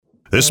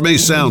This may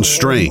sound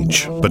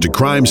strange, but to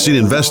crime scene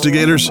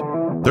investigators,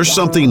 there's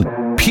something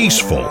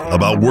peaceful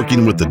about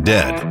working with the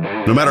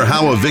dead. No matter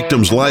how a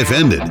victim's life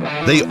ended,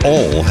 they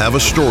all have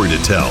a story to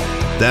tell.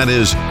 That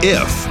is,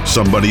 if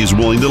somebody is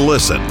willing to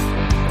listen.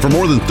 For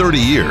more than 30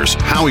 years,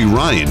 Howie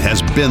Ryan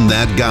has been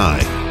that guy.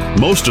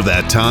 Most of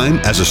that time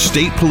as a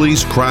state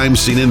police crime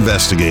scene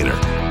investigator.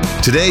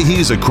 Today,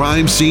 he's a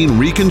crime scene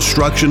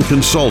reconstruction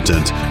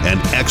consultant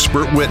and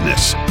expert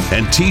witness,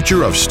 and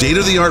teacher of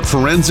state-of-the-art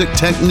forensic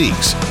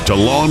techniques to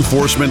law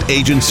enforcement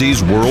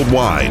agencies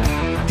worldwide.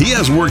 He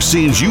has worked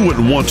scenes you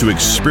wouldn't want to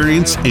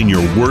experience in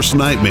your worst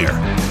nightmare.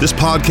 This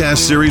podcast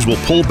series will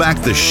pull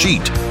back the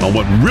sheet on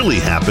what really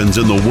happens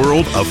in the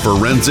world of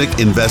forensic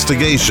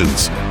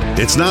investigations.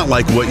 It's not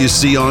like what you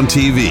see on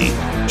TV.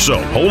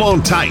 So hold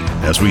on tight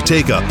as we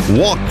take a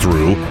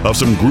walkthrough of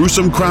some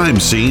gruesome crime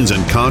scenes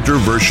and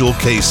controversial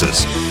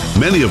cases,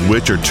 many of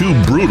which are too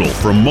brutal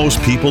for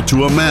most people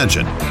to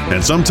imagine,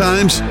 and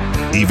sometimes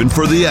even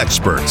for the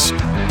experts.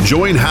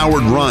 Join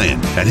Howard Ryan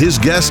and his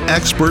guest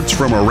experts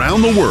from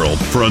around the world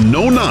for a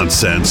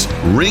no-nonsense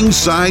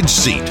ringside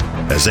seat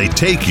as they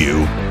take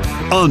you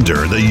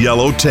under the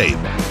yellow tape.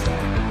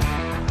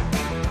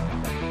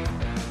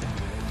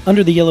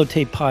 Under the Yellow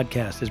Tape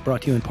podcast is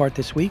brought to you in part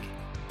this week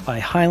by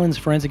Highlands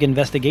Forensic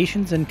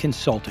Investigations and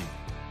Consulting.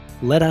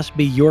 Let us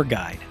be your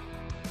guide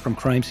from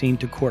crime scene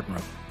to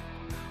courtroom.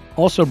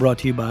 Also brought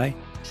to you by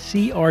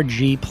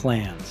CRG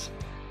Plans.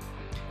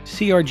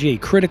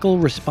 CRG, Critical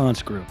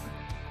Response Group,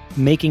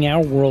 making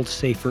our world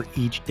safer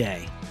each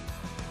day.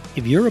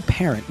 If you're a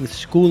parent with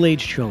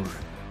school-age children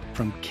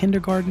from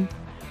kindergarten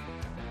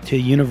to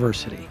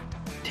university,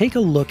 take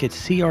a look at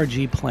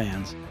CRG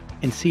Plans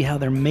and see how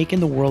they're making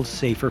the world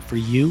safer for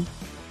you,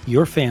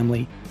 your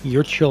family,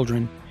 your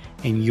children,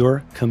 and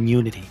your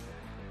community.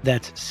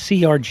 That's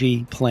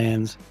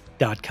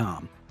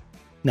crgplans.com.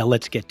 Now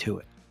let's get to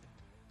it.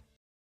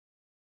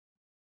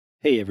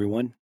 Hey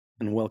everyone,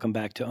 and welcome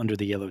back to Under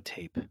the Yellow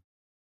Tape.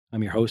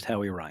 I'm your host,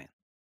 Howie Ryan.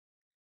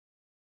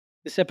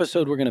 This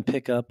episode, we're going to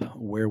pick up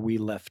where we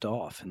left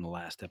off in the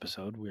last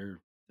episode.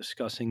 We're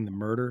discussing the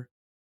murder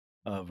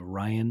of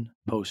Ryan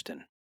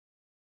Poston,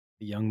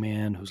 a young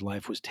man whose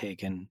life was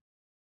taken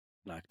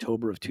in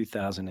October of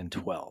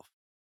 2012.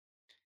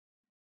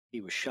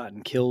 He was shot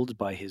and killed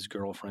by his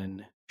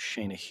girlfriend,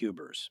 Shayna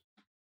Hubers.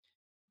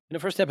 In the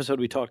first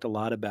episode, we talked a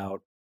lot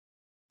about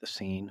the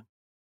scene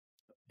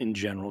in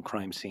general,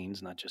 crime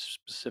scenes, not just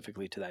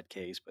specifically to that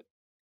case, but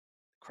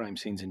crime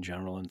scenes in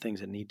general and things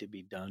that need to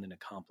be done and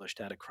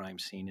accomplished at a crime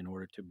scene in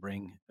order to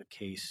bring a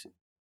case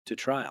to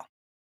trial.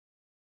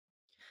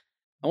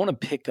 I want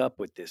to pick up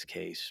with this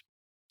case,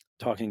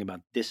 talking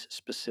about this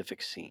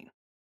specific scene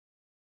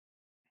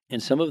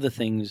and some of the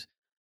things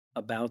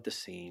about the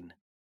scene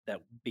that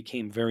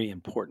became very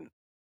important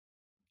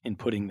in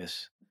putting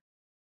this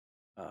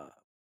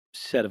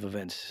set of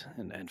events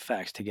and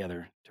facts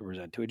together to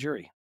present to a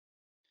jury.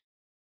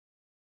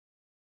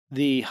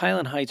 The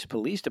Highland Heights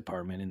Police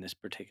Department in this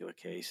particular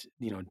case,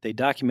 they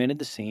documented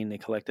the scene. They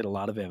collected a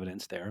lot of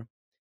evidence there.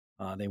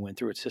 They went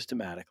through it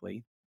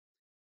systematically.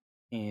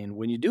 And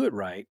when you do it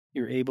right,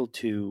 you're able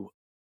to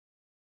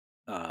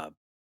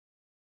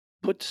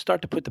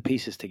start to put the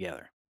pieces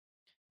together.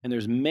 And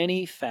there's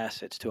many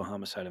facets to a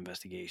homicide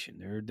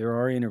investigation. There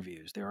are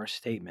interviews, there are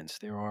statements,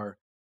 there are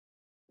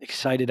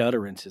excited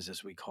utterances,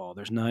 as we call.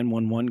 There's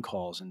 911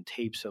 calls and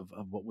tapes of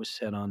what was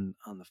said on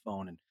the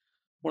phone. And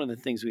one of the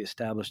things we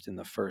established in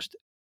the first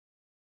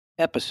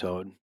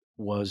episode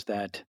was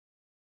that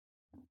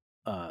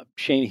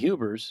Shayna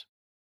Hubers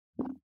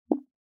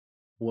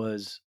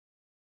was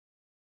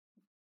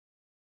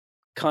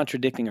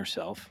contradicting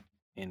herself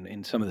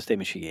in some of the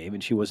statements she gave,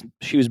 and she was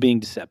being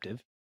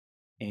deceptive.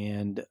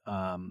 And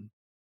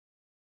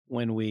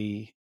when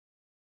we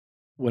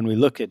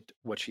look at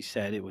what she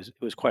said, it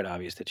was quite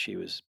obvious that she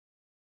was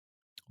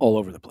all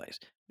over the place,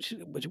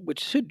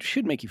 which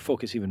should make you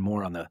focus even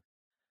more on the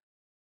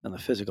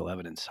physical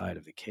evidence side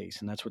of the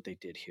case, and that's what they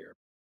did here.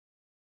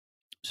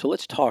 So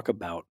let's talk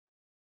about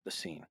the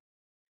scene.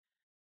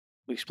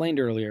 We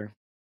explained earlier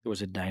there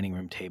was a dining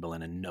room table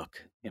in a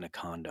nook in a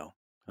condo,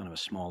 kind of a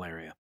small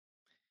area.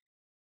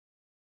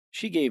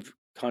 She gave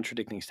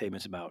contradicting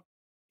statements about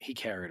he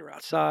carried her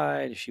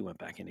outside, she went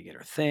back in to get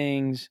her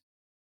things,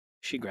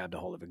 she grabbed a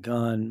hold of a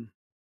gun.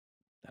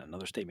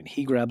 Another statement,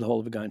 he grabbed a hold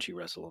of a gun, she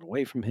wrestled it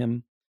away from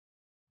him,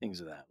 things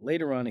of that.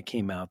 Later on, it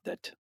came out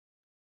that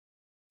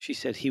she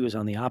said he was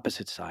on the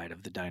opposite side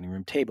of the dining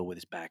room table with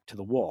his back to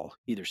the wall,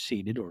 either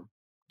seated or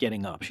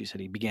getting up. She said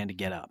he began to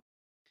get up.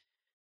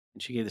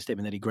 And she gave the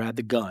statement that he grabbed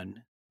the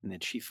gun and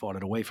that she fought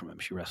it away from him.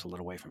 She wrestled it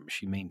away from him.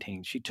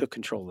 She took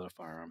control of the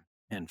firearm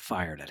and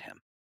fired at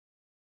him.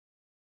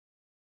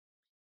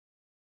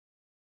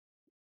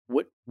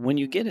 When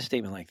you get a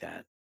statement like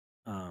that,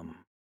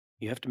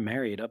 you have to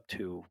marry it up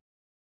to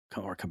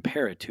or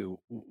compare it to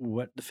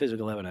what the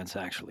physical evidence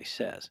actually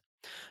says.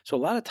 So a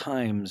lot of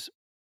times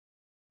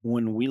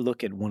when we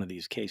look at one of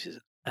these cases,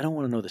 I don't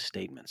want to know the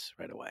statements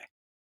right away.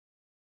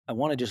 I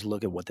want to just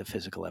look at what the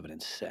physical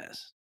evidence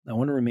says. I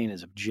want to remain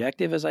as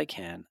objective as I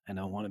can, and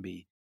I want to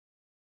be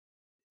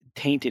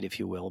tainted, if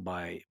you will,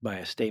 by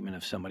a statement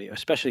of somebody,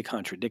 especially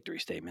contradictory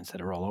statements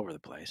that are all over the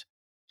place.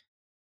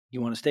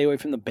 You want to stay away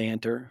from the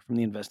banter from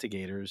the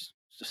investigators,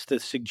 just the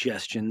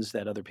suggestions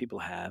that other people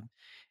have,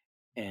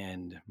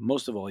 and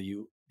most of all,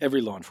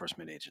 every law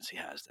enforcement agency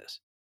has this.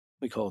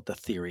 We call it the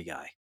theory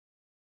guy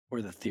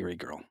or the theory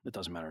girl. It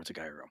doesn't matter if it's a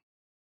guy or a girl.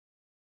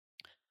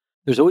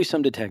 There's always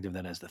some detective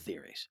that has the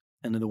theories,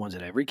 and they're the ones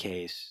at every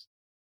case.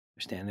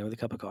 They're standing there with a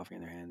cup of coffee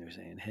in their hand. They're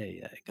saying,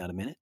 "Hey, got a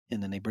minute?"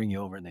 And then they bring you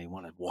over and they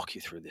want to walk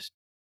you through this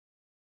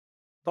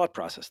thought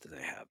process that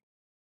they have.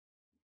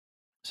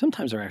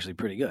 Sometimes they're actually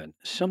pretty good.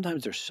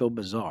 Sometimes they're so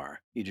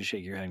bizarre, you just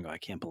shake your head and go, "I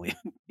can't believe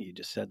you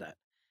just said that."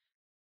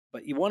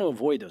 But you want to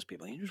avoid those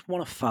people. You just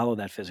want to follow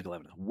that physical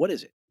evidence. What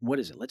is it? What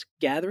is it? Let's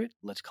gather it.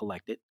 Let's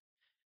collect it.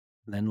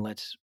 Then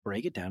let's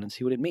break it down and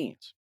see what it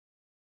means.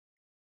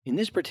 In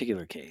this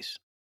particular case,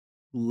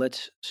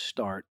 let's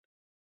start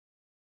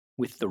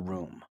with the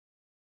room.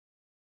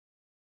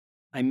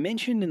 I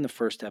mentioned in the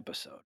first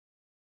episode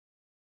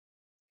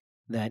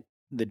that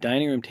the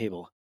dining room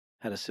table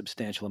had a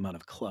substantial amount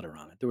of clutter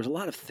on it. There was a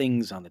lot of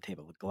things on the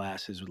table, with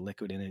glasses with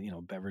liquid in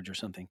it, beverage or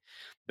something.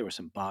 There were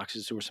some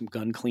boxes. There was some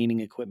gun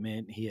cleaning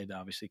equipment. He had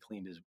obviously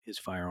cleaned his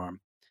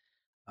firearm.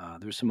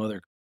 There was some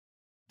other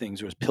things.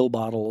 There was pill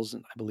bottles,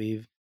 I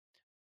believe.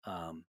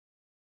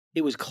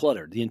 It was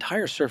cluttered. The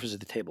entire surface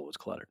of the table was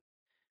cluttered.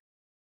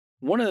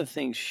 One of the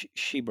things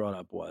she brought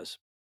up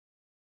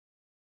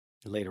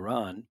later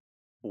on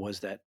was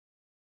that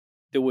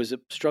there was a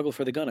struggle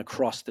for the gun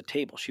across the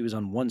table. She was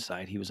on one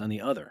side, he was on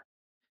the other.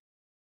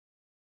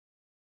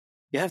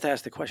 You have to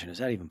ask the question, is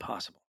that even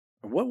possible?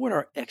 Or what would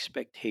our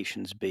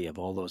expectations be of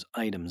all those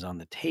items on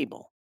the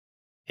table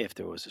if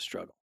there was a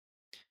struggle?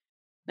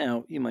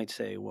 Now, you might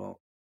say,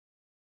 well,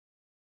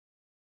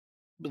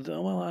 I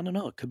don't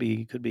know. It could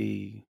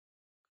be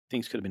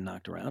things could have been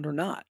knocked around or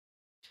not.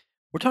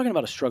 We're talking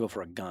about a struggle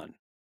for a gun.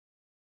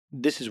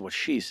 This is what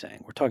she's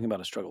saying. We're talking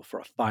about a struggle for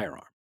a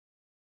firearm.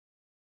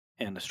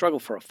 And the struggle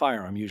for a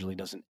firearm usually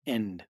doesn't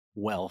end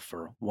well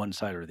for one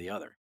side or the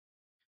other.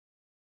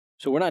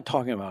 So we're not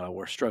talking about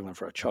we're struggling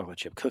for a chocolate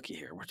chip cookie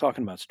here. We're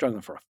talking about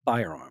struggling for a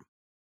firearm.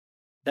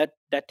 That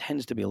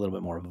tends to be a little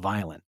bit more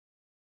violent.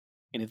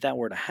 And if that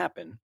were to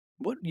happen,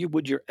 what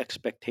would your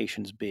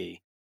expectations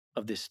be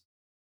of these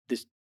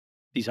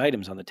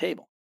items on the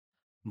table?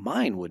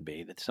 Mine would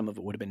be that some of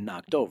it would have been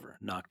knocked over,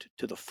 knocked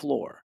to the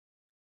floor.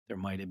 The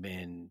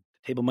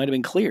table might have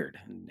been cleared,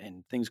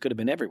 and things could have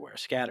been everywhere,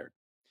 scattered.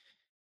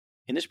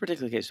 In this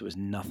particular case, there was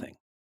nothing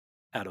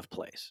out of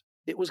place.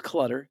 It was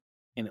clutter,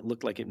 and it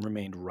looked like it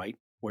remained right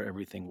where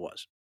everything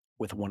was,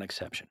 with one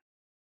exception.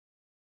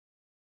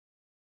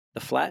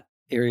 The flat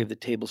area of the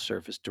table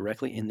surface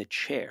directly in the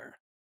chair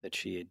that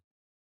she had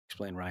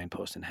explained Ryan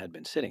Poston had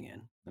been sitting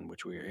in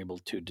which we were able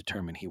to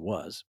determine he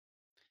was.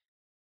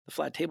 The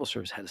flat table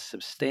surface had a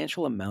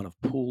substantial amount of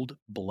pooled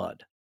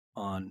blood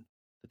on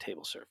the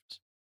table surface.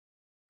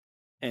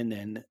 And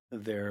then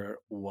there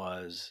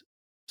was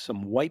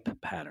some wipe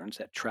patterns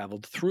that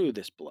traveled through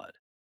this blood.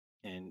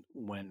 And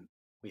when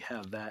we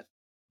have that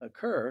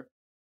occur,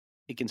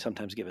 it can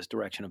sometimes give us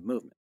direction of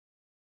movement.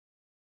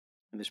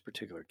 In this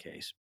particular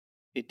case,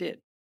 it did.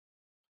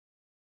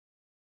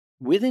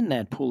 Within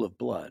that pool of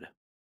blood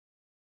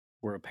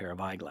were a pair of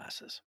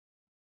eyeglasses.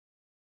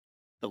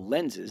 The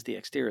lenses, the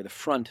exterior, the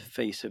front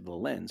face of the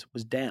lens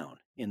was down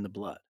in the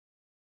blood.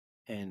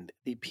 And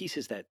the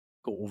pieces that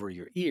go over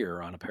your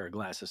ear on a pair of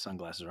glasses,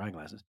 sunglasses or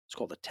eyeglasses, it's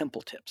called the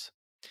temple tips.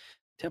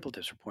 Temple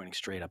tips are pointing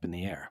straight up in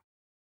the air.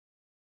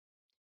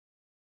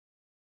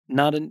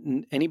 Not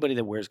anybody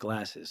that wears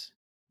glasses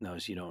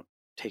knows you don't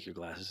take your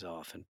glasses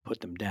off and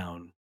put them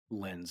down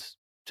lens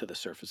to the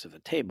surface of the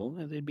table.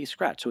 They'd be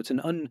scratched. So it's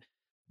an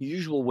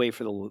unusual way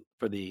for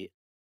the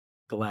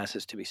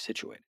glasses to be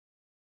situated.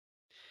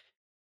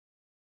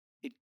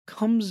 It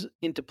comes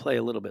into play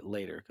a little bit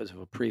later because of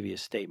a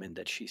previous statement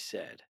that she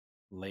said.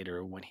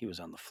 Later, when he was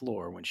on the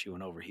floor, when she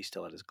went over, he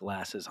still had his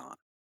glasses on.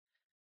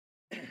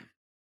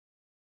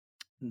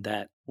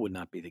 That would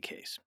not be the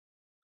case.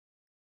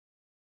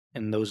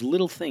 And those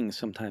little things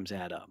sometimes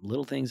add up.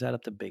 Little things add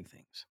up to big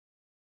things.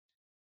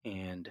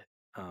 And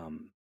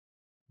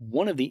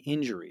one of the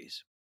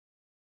injuries,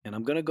 and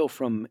I'm going to go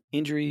from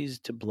injuries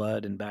to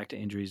blood and back to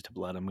injuries to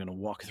blood. I'm going to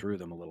walk through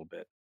them a little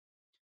bit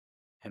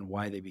and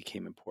why they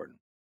became important.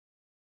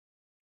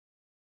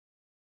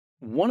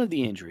 One of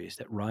the injuries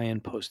that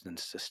Ryan Poston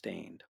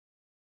sustained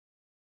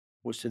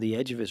was to the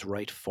edge of his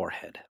right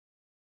forehead.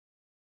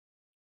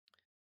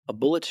 A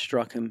bullet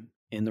struck him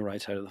in the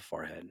right side of the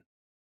forehead,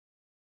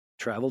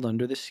 traveled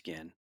under the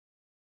skin,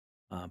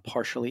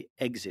 partially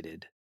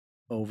exited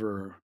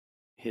over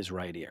his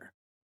right ear.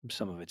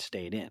 Some of it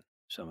stayed in,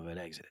 some of it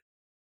exited.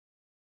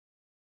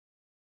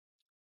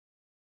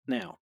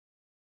 Now,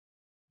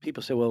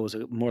 people say, well, it was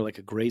more like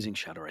a grazing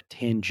shot or a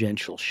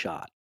tangential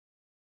shot.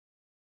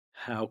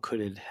 How could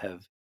it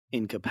have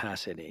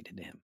incapacitated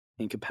him?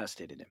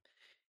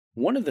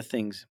 One of the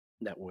things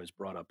that was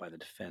brought up by the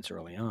defense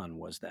early on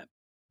was that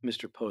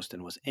Mr.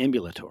 Poston was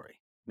ambulatory,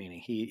 meaning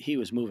he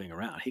was moving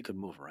around. He could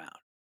move around.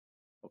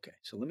 Okay,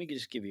 so let me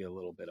just give you a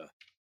little bit of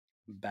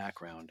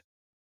background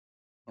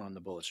on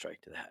the bullet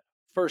strike to the head.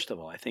 First of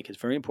all, I think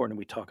it's very important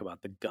we talk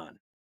about the gun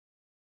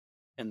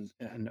and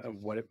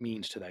what it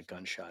means to that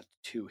gunshot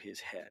to his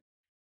head.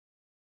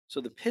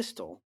 So the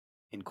pistol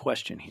in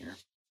question here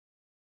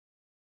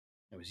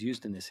that was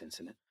used in this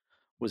incident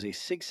was a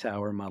Sig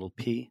Sauer Model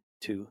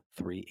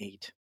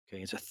P238.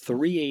 Okay, it's a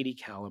 .380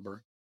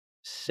 caliber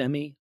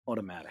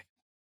semi-automatic,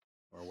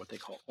 or what they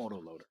call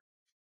autoloader.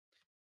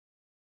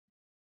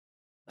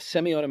 A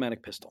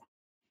semi-automatic pistol.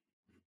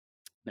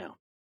 Now,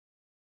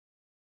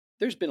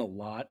 there's been a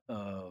lot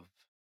of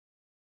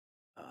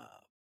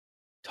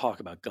talk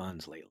about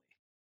guns lately.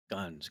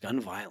 Guns, gun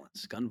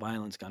violence, gun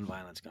violence, gun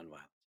violence, gun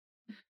violence.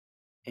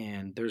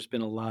 And there's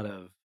been a lot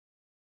of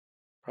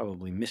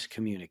probably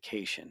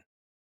miscommunication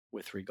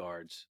with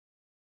regards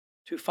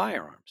to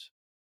firearms.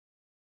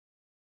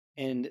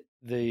 And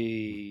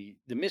the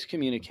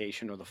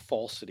miscommunication or the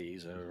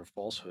falsities or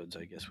falsehoods,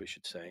 I guess we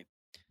should say,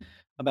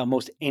 about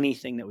most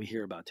anything that we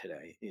hear about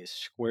today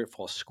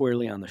falls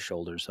squarely on the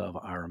shoulders of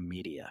our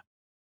media.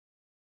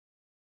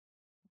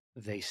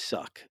 They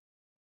suck.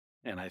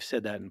 And I've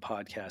said that in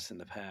podcasts in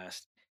the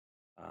past.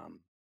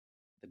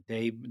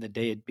 The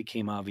day it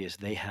became obvious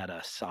they had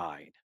a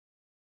side,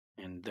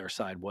 and their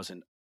side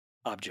wasn't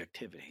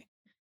objectivity.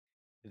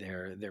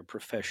 Their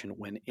profession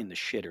went in the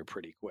shitter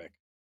pretty quick.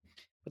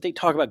 But they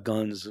talk about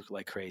guns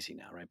like crazy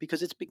now, right?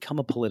 Because it's become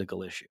a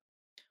political issue.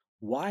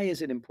 Why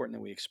is it important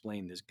that we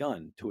explain this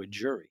gun to a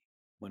jury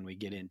when we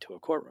get into a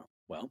courtroom?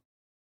 Well,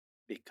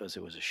 because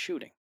it was a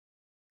shooting.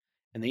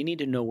 And they need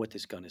to know what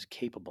this gun is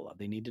capable of.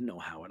 They need to know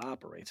how it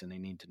operates, and they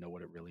need to know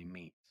what it really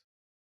means.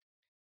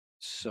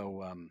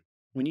 So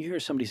when you hear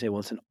somebody say,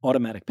 well, it's an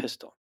automatic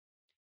pistol,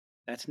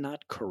 that's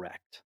not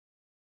correct.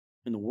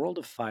 In the world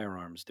of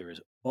firearms, there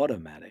is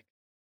automatic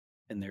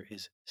and there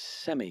is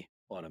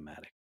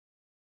semi-automatic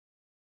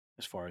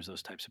as far as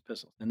those types of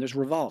pistols. And there's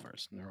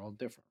revolvers, and they're all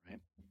different, right?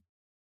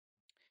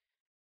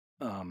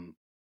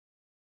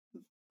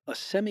 A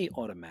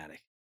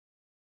semi-automatic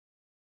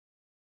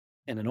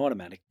and an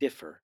automatic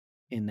differ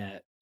in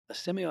that a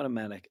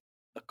semi-automatic,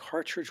 a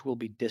cartridge will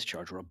be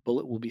discharged or a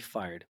bullet will be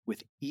fired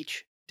with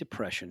each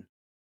depression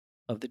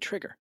of the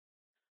trigger,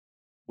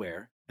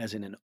 where, as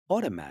in an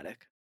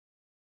automatic,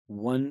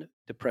 one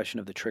depression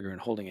of the trigger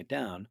and holding it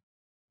down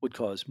would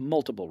cause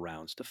multiple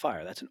rounds to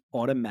fire. That's an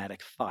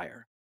automatic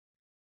fire.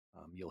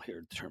 You'll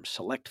hear the term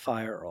select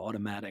fire or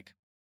automatic,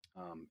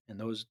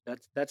 and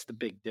that's the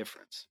big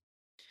difference.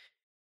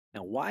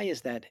 Now, why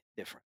is that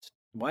different?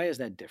 Why is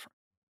that different?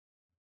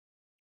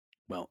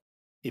 Well,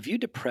 if you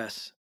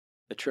depress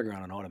the trigger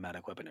on an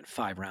automatic weapon and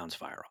 5 rounds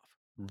fire off,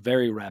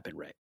 very rapid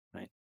rate,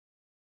 right?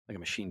 Like a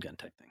machine gun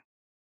type thing.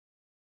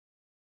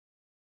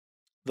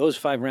 Those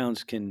 5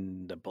 rounds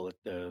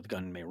the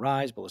gun may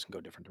rise, bullets can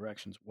go different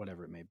directions,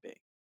 whatever it may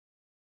be.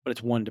 But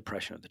it's one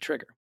depression of the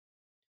trigger.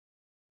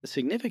 The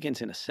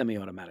significance in a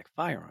semi-automatic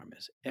firearm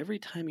is every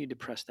time you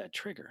depress that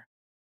trigger,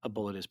 a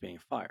bullet is being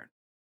fired.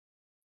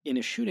 In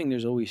a shooting,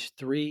 there's always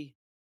 3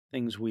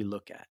 things we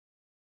look at.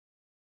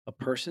 A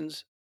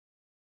person's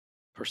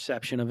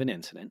perception of an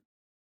incident,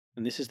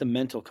 and this is the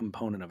mental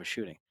component of a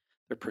shooting,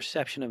 their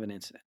perception of an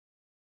incident.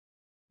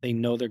 They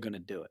know they're going to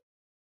do it.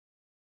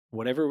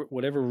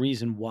 Whatever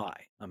reason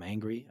why. I'm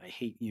angry, I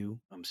hate you,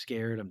 I'm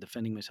scared, I'm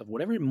defending myself,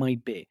 whatever it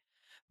might be.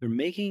 They're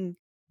making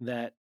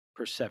that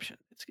perception.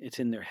 It's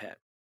in their head.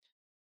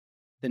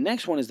 The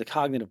next one is the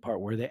cognitive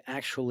part where they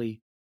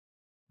actually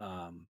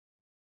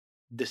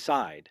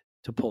decide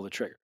to pull the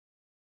trigger.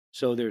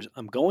 So there's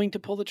I'm going to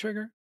pull the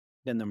trigger,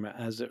 then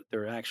there's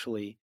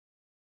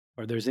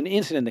an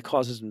incident that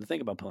causes them to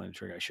think about pulling the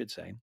trigger, I should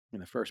say, in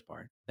the first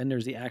part. Then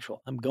there's the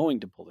actual I'm going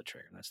to pull the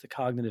trigger. That's the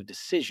cognitive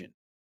decision.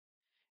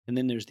 And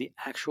then there's the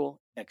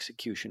actual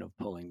execution of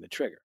pulling the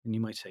trigger. And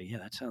you might say, yeah,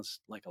 that sounds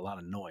like a lot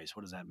of noise.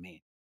 What does that mean?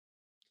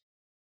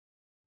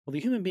 Well, the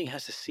human being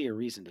has to see a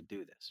reason to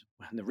do this.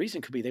 And the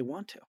reason could be they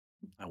want to.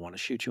 I want to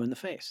shoot you in the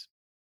face.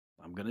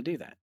 I'm going to do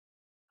that.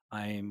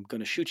 I'm going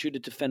to shoot you to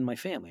defend my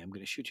family. I'm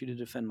going to shoot you to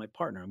defend my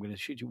partner. I'm going to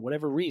shoot you,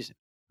 whatever reason.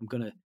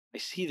 I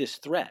see this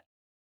threat.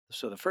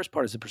 So the first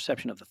part is the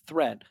perception of the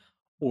threat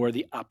or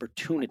the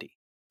opportunity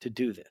to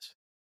do this.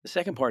 The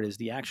second part is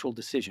the actual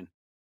decision.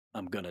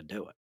 I'm going to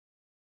do it.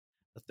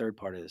 The third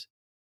part is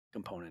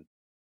component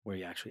where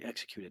you actually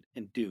execute it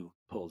and do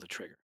pull the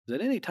trigger. Because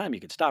at any time you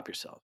can stop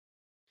yourself.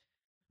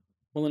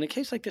 Well, in a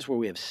case like this where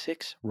we have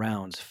 6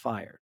 rounds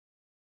fired,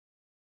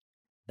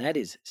 that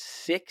is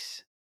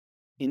 6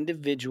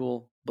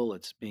 individual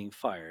bullets being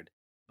fired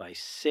by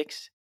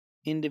 6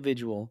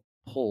 individual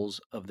pulls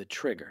of the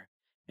trigger.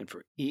 And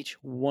for each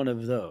one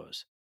of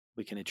those,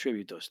 we can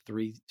attribute those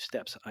 3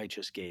 steps I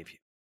just gave you.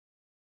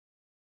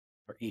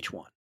 For each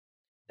one.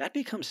 That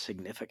becomes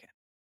significant.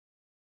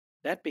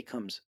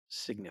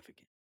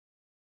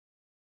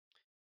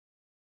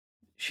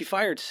 She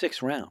fired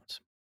 6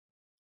 rounds.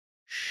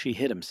 She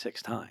hit him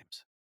 6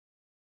 times.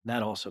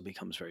 That also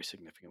becomes very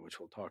significant, which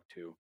we'll talk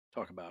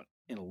about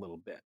in a little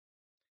bit.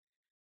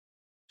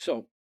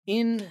 So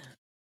in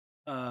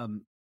a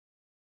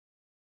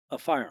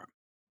firearm,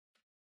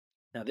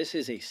 now this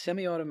is a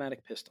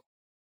semi-automatic pistol.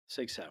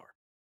 Sig Sauer.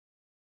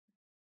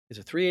 It's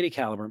a .380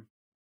 caliber.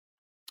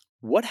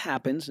 What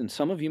happens, and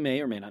some of you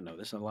may or may not know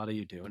this, and a lot of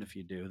you do, and if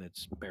you do,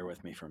 that's bear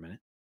with me for a minute.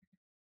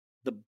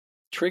 The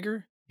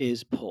trigger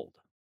is pulled.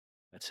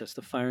 That sets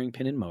the firing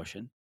pin in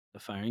motion. The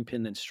firing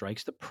pin then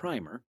strikes the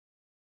primer,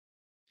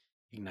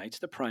 ignites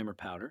the primer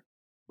powder,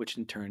 which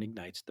in turn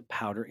ignites the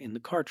powder in the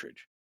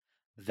cartridge.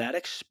 That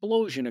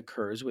explosion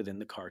occurs within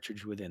the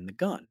cartridge within the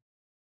gun.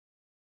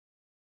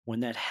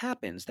 When that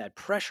happens, that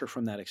pressure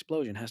from that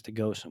explosion has to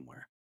go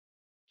somewhere.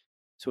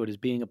 So it is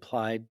being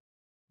applied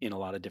in a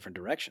lot of different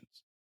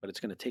directions, but it's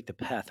going to take the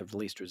path of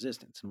least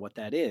resistance. And what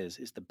that is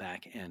the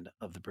back end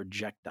of the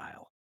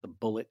projectile, the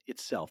bullet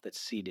itself that's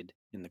seated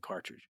in the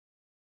cartridge.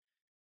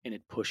 And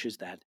it pushes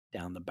that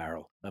down the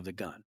barrel of the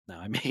gun.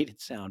 Now, I made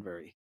it sound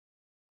very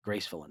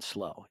graceful and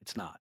slow. It's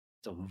not.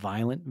 It's a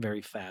violent,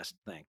 very fast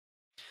thing.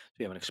 So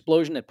you have an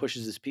explosion that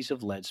pushes this piece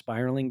of lead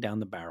spiraling down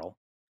the barrel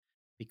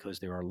because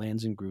there are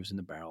lands and grooves in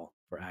the barrel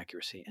for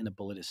accuracy, and the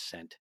bullet is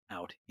sent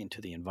out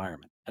into the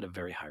environment at a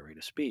very high rate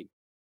of speed.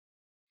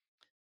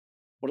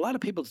 What a lot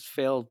of people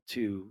fail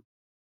to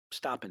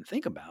stop and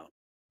think about,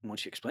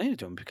 once you explain it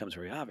to them, it becomes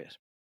very obvious.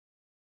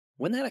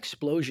 When that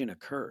explosion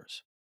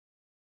occurs,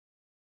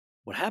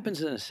 what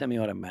happens in a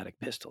semi-automatic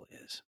pistol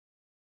is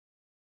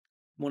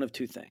one of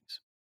two things.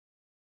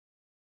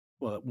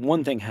 Well,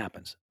 one thing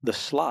happens. The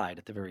slide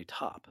at the very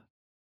top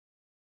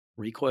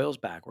recoils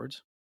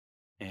backwards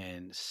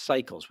and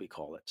cycles, we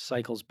call it,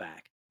 cycles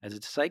back. As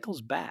it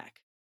cycles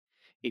back,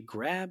 it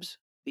grabs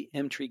the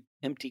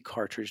empty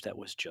cartridge that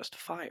was just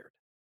fired,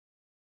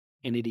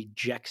 and it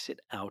ejects it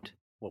out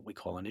what we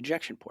call an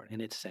ejection port,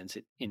 and it sends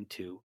it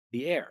into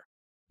the air,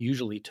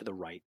 usually to the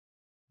right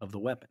of the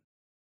weapon.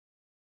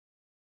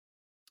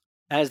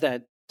 As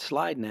that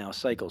slide now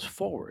cycles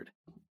forward,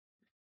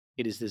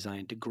 it is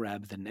designed to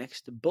grab the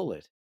next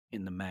bullet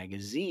in the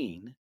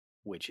magazine,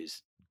 which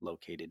is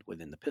located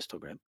within the pistol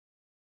grip,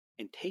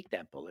 and take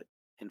that bullet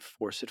and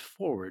force it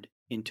forward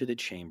into the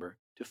chamber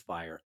to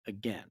fire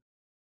again.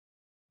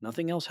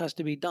 Nothing else has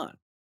to be done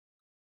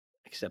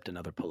except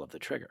another pull of the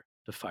trigger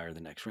to fire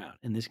the next round.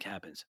 And this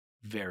happens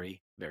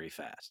very, very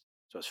fast.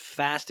 So as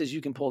fast as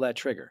you can pull that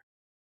trigger,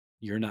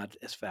 you're not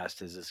as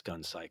fast as this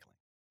gun cycling.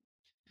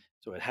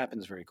 So it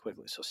happens very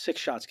quickly. So 6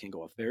 shots can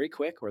go off very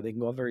quick or they can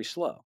go off very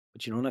slow,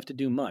 but you don't have to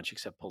do much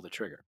except pull the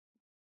trigger.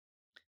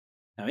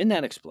 Now in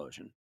that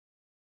explosion,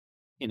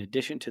 in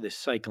addition to the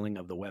cycling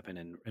of the weapon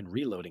and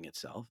reloading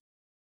itself,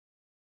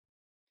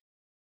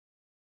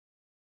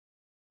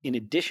 in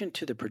addition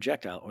to the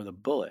projectile or the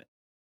bullet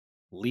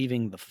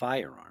leaving the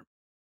firearm,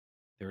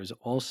 there is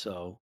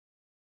also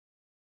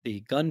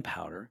the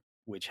gunpowder,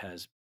 which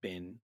has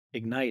been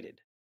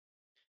ignited.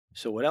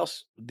 So what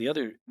else? The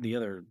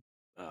other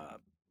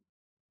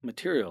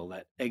material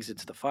that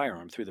exits the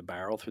firearm through the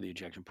barrel, through the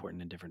ejection port,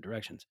 and in different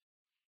directions,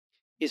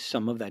 is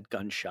some of that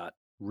gunshot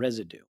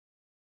residue,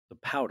 the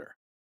powder.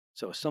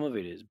 So some of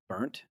it is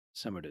burnt,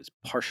 some of it is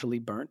partially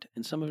burnt,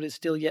 and some of it is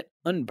still yet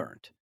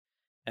unburnt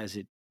as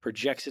it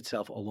projects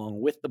itself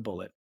along with the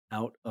bullet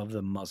out of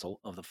the muzzle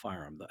of the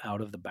firearm, out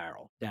of the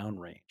barrel,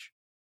 downrange.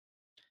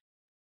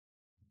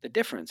 The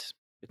difference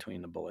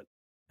between the bullet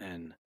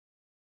and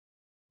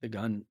the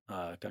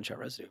gunshot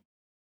residue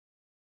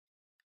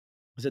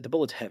is that the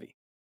bullet's heavy.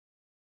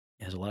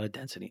 It has a lot of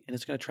density, and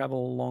it's going to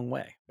travel a long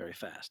way very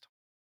fast.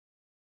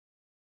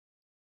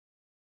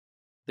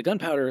 The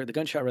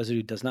gunshot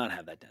residue does not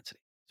have that density.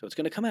 So it's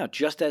going to come out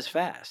just as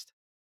fast,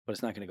 but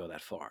it's not going to go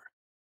that far.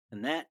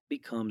 And that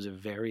becomes a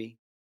very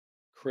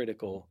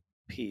critical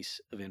piece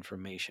of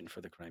information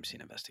for the crime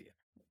scene investigator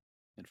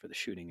and for the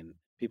shooting and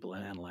people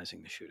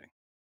analyzing the shooting.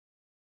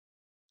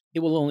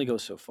 It will only go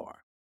so far.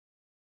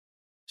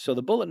 So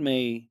the bullet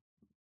may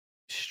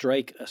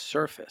strike a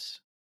surface,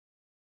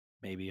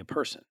 maybe a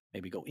person,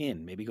 maybe go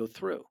in, maybe go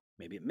through,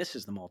 maybe it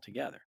misses them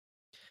altogether.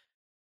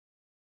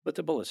 But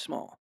the bullet's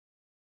small.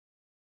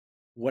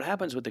 What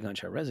happens with the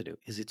gunshot residue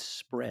is it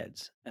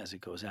spreads as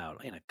it goes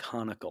out in a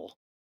conical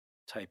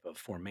type of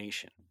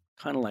formation,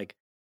 kind of like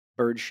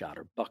birdshot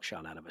or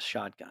buckshot out of a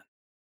shotgun.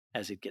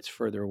 As it gets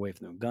further away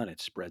from the gun, it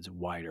spreads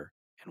wider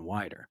and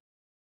wider.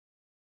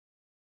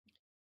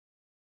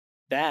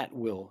 That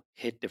will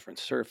hit different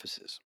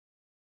surfaces,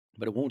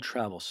 but it won't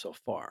travel so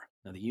far.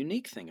 Now, the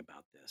unique thing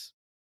about this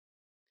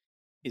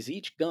is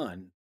each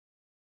gun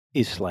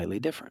is slightly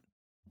different,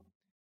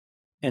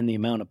 and the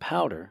amount of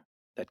powder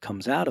that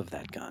comes out of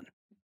that gun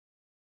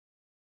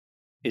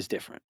is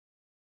different,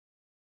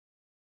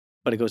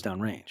 but it goes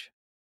downrange.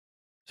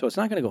 So it's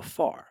not going to go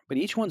far, but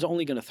each one's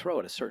only going to throw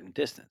at a certain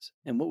distance.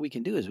 And what we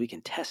can do is we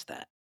can test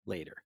that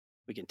later.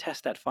 We can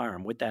test that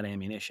firearm with that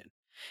ammunition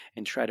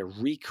and try to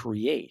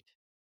recreate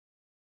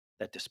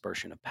that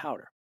dispersion of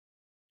powder.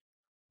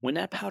 When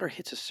that powder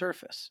hits a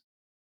surface,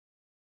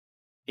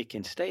 it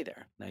can stay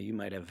there. Now, you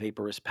might have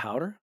vaporous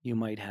powder. You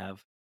might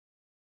have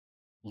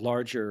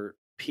larger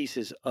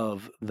pieces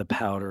of the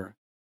powder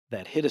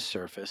that hit a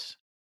surface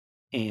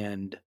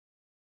and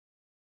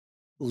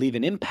leave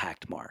an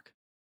impact mark.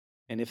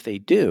 And if they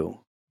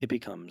do, it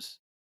becomes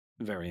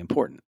very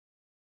important.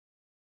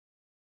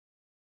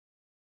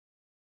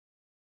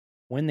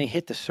 when they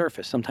hit the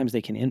surface, sometimes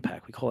they can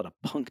impact. We call it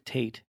a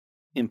punctate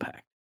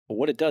impact. But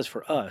what it does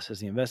for us as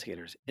the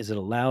investigators is it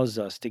allows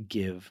us to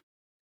give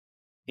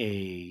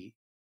a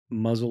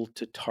muzzle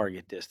to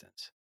target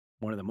distance.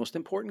 One of the most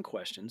important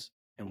questions,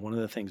 and one of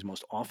the things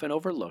most often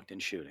overlooked in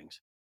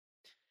shootings,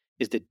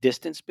 is the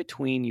distance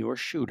between your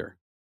shooter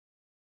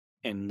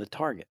and the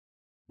target,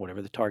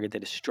 whatever the target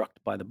that is struck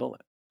by the bullet.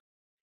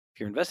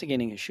 If you're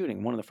investigating a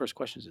shooting, one of the first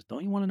questions is,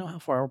 don't you want to know how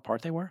far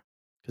apart they were?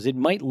 Because it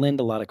might lend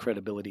a lot of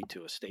credibility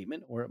to a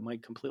statement, or it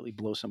might completely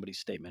blow somebody's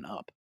statement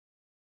up.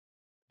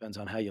 Depends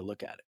on how you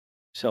look at it.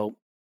 So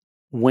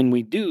when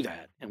we do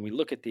that and we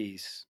look at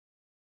these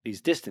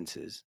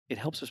distances, it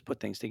helps us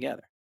put things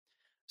together.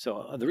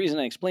 So the reason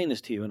I explained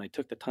this to you, and I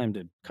took the time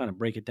to kind of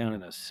break it down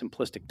in a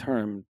simplistic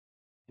terms,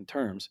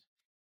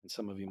 and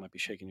some of you might be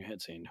shaking your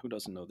head saying, who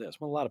doesn't know this?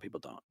 Well, a lot of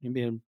people don't. You'd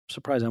be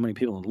surprised how many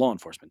people in law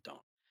enforcement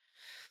don't.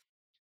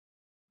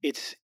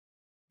 It's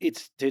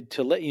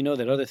to let you know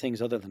that other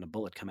things other than a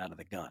bullet come out of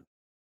the gun,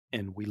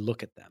 and we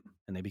look at them,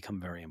 and they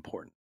become very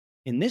important.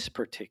 In this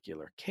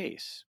particular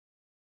case,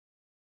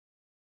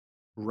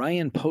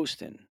 Ryan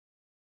Poston,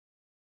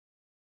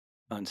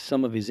 on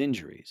some of his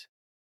injuries,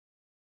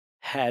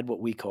 had what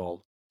we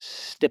call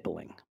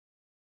stippling,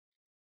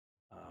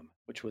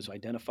 which was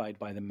identified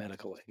by the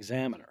medical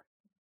examiner.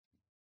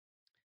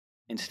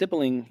 And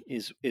stippling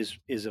is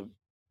a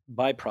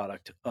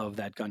byproduct of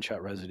that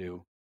gunshot residue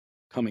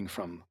coming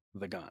from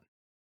the gun.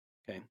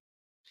 Okay.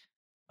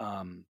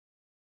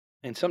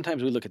 And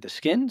sometimes we look at the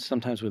skin,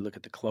 sometimes we look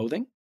at the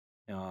clothing,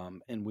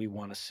 and we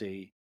want to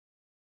see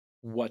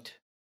what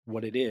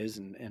it is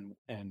and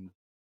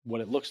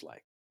what it looks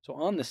like. So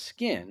on the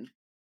skin,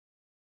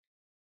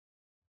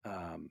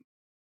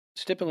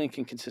 stippling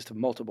can consist of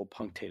multiple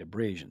punctate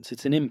abrasions.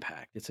 It's an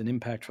impact. It's an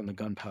impact from the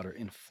gunpowder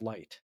in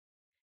flight.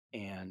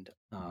 And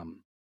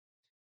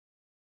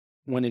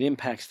when it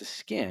impacts the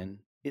skin,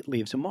 it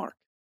leaves a mark.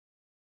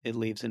 It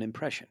leaves an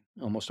impression,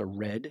 almost a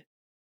red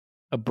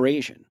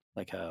abrasion,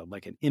 like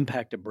an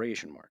impact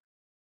abrasion mark.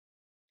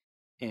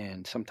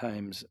 And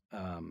sometimes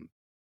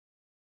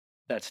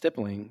that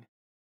stippling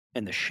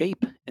and the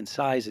shape and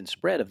size and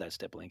spread of that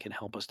stippling can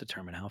help us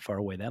determine how far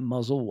away that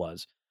muzzle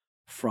was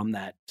from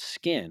that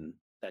skin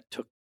that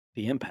took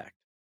the impact.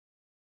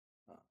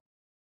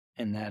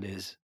 And that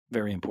is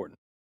very important.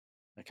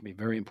 That can be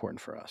very important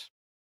for us.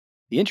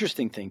 The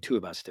interesting thing, too,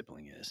 about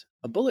stippling is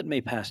a bullet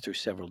may pass through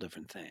several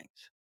different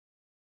things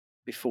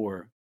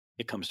before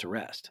it comes to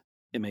rest.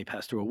 It may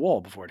pass through a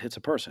wall before it hits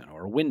a person,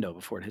 or a window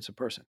before it hits a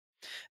person.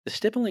 The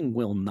stippling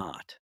will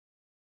not.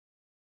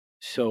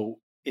 So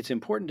it's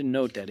important to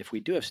note that if we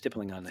do have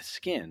stippling on the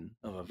skin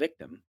of a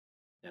victim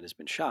that has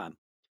been shot,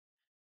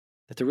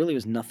 that there really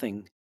was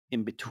nothing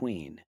in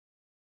between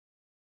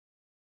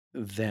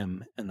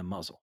them and the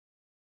muzzle.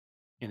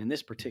 And in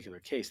this particular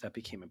case, that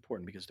became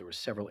important because there were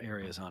several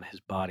areas on his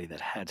body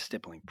that had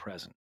stippling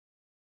present.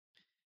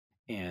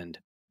 And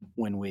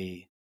when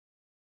we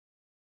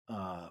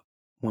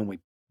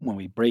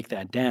break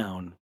that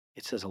down,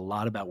 it says a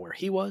lot about where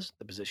he was,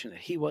 the position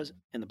that he was,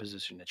 and the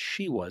position that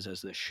she was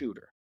as the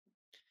shooter.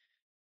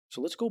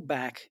 So let's go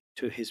back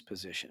to his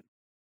position.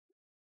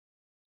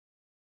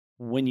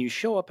 When you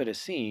show up at a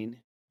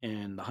scene,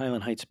 and the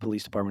Highland Heights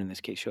Police Department in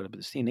this case showed up at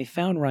the scene, they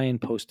found Ryan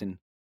Poston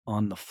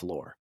on the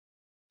floor,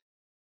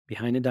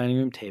 behind a dining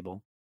room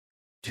table,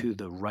 to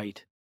the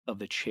right of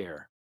the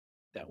chair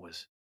that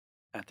was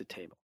at the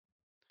table.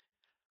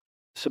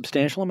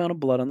 Substantial amount of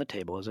blood on the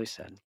table, as I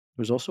said. There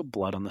was also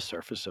blood on the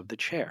surface of the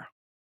chair.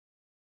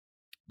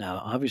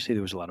 Now, obviously,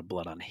 there was a lot of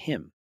blood on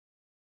him.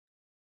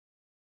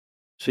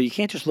 So you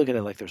can't just look at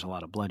it like there's a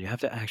lot of blood. You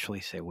have to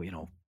actually say,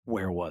 well,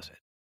 where was it?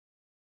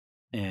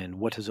 And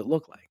what does it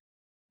look like?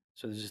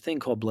 So there's a thing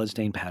called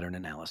bloodstain pattern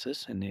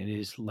analysis, and it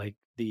is like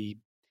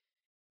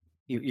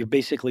you're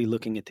basically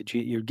looking at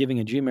you're giving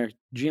a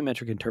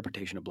geometric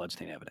interpretation of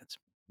bloodstain evidence.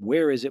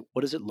 Where is it?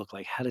 What does it look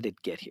like? How did it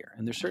get here?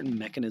 And there's certain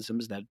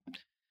mechanisms that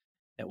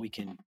we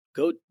can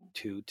go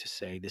to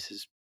say this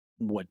is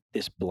what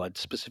this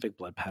specific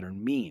blood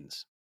pattern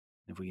means.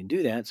 If we can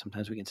do that,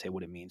 sometimes we can say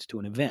what it means to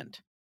an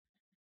event.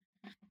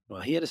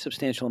 Well, he had a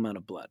substantial amount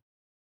of blood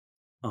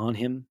on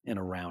him and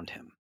around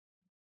him.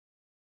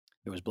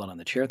 There was blood on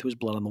the chair. There was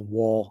blood on the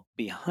wall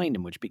behind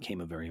him, which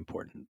became a very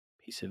important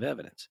piece of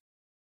evidence.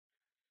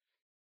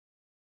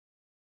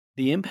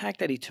 The impact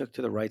that he took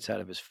to the right side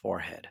of his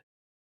forehead.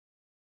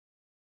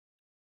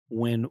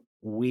 When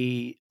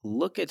we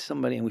look at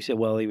somebody and we say,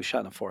 well, he was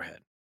shot in the forehead,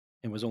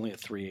 it was only a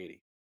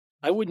 380.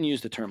 I wouldn't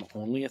use the term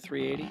only a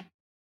 380,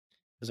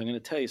 because I'm going to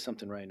tell you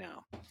something right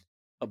now.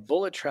 A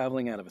bullet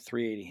traveling out of a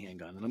 380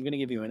 handgun, and I'm going to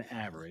give you an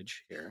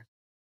average here,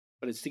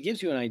 but it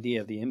gives you an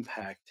idea of the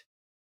impact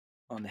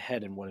on the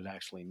head and what it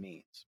actually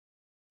means.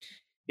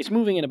 It's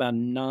moving at about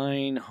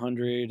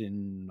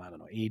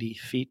 980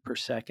 feet per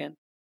second.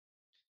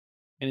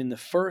 And in the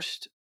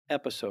first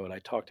episode, I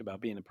talked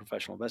about being a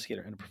professional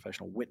investigator and a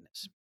professional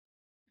witness.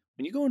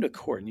 When you go into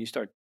court and you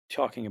start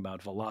talking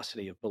about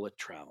velocity of bullet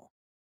travel,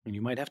 and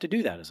you might have to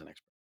do that as an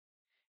expert,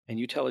 and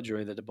you tell a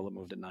jury that the bullet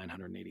moved at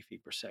 980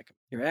 feet per second,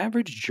 your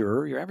average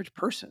juror, your average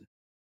person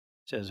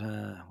says,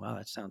 wow,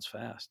 that sounds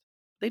fast.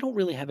 They don't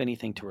really have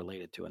anything to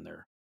relate it to in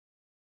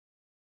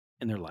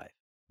their life.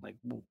 Like,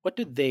 what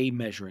do they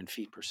measure in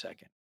feet per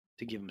second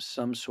to give them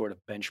some sort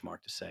of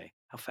benchmark to say,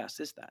 how fast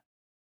is that?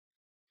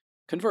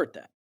 Convert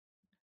that.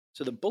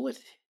 So the bullet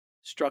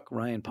struck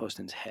Ryan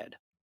Poston's head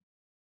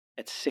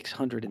at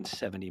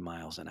 670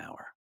 miles an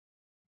hour.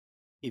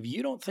 If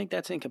you don't think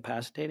that's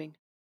incapacitating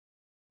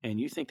and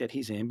you think that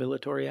he's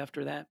ambulatory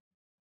after that,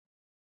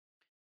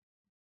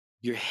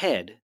 your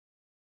head,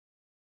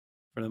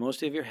 for the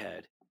most of your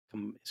head,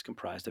 is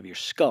comprised of your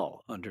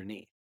skull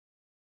underneath.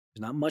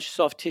 There's not much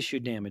soft tissue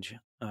damage,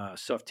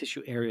 soft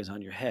tissue areas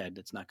on your head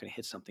that's not going to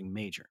hit something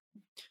major.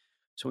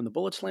 So when the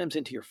bullet slams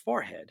into your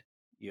forehead,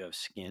 you have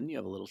skin, you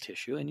have a little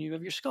tissue, and you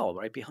have your skull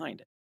right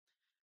behind it.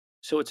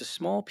 So it's a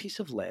small piece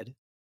of lead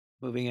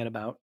moving at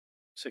about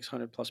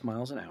 600 plus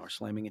miles an hour,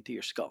 slamming into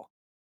your skull.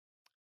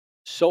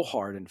 So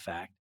hard, in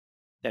fact,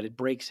 that it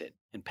breaks it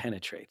and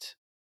penetrates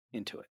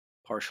into it,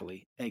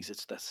 partially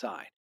exits the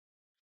side.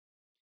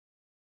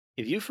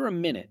 If you for a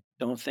minute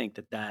don't think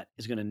that that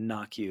is going to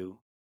knock you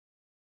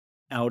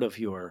out of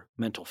your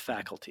mental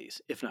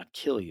faculties, if not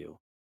kill you,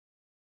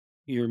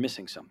 you're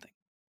missing something.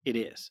 It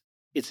is.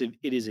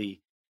 It is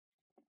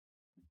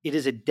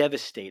a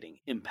devastating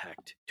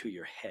impact to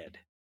your head.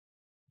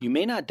 You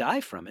may not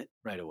die from it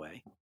right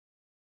away,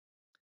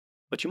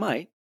 but you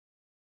might.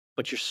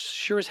 But you're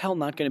sure as hell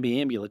not going to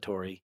be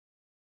ambulatory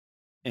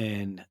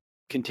and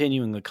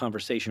continuing a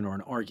conversation or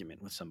an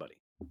argument with somebody.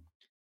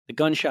 The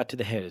gunshot to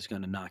the head is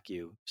going to knock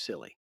you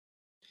silly.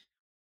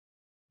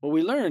 What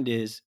we learned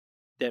is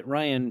that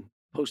Ryan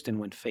Poston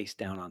went face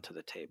down onto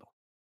the table.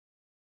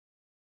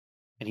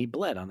 And he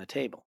bled on the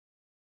table.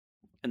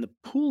 And the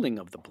pooling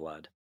of the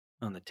blood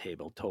on the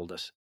table told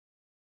us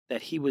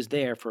that he was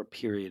there for a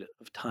period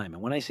of time.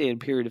 And when I say a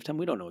period of time,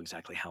 we don't know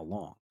exactly how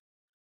long,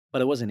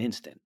 but it wasn't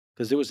instant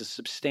because there was a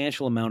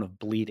substantial amount of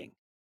bleeding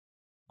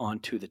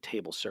onto the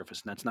table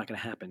surface, and that's not going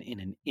to happen in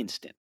an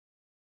instant.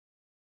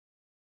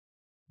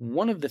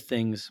 One of the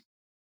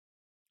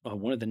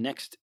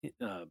next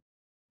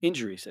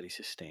injuries that he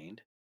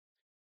sustained,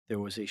 there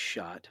was a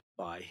shot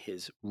by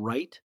his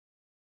right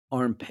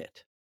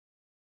armpit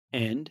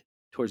and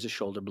towards the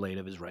shoulder blade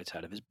of his right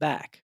side of his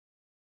back.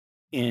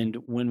 And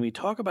when we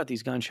talk about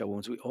these gunshot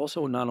wounds, we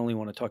also not only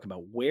want to talk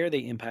about where they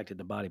impacted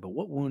the body, but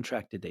what wound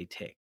track did they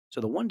take?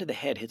 So the one to the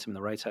head hits him in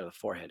the right side of the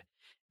forehead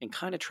and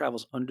kind of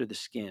travels under the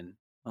skin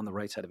on the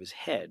right side of his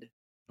head,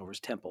 over his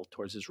temple,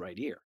 towards his right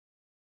ear.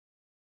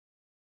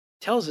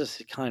 Tells us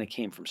it kind of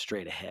came from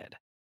straight ahead,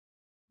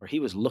 where he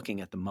was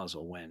looking at the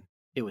muzzle when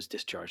it was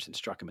discharged and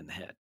struck him in the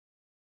head.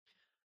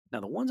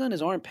 Now, the ones on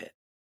his armpit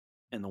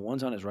and the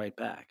ones on his right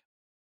back,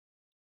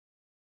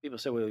 people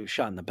say, well, he was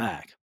shot in the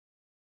back.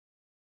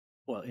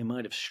 Well, it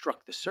might have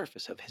struck the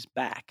surface of his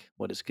back,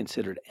 what is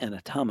considered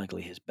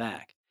anatomically his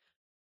back,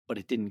 but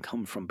it didn't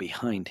come from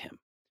behind him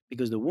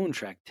because the wound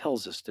track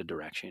tells us the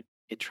direction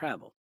it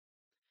traveled.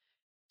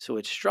 So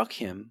it struck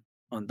him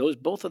on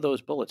both of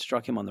those bullets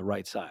struck him on the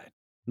right side,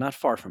 not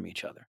far from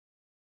each other.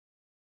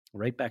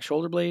 Right back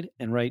shoulder blade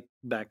and right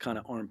back kind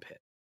of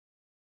armpit.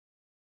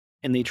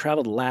 And they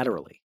traveled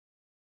laterally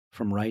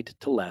from right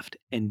to left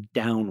and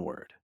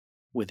downward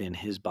within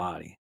his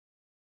body.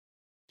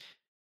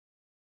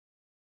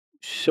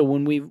 So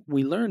when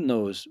we learn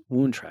those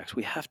wound tracks,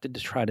 we have to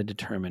try to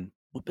determine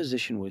what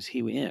position was he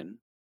in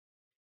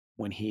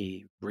when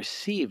he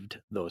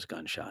received those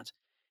gunshots,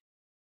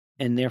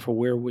 and therefore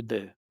where would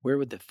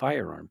the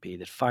firearm be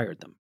that fired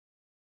them?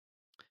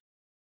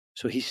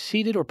 So he's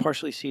seated or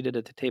partially seated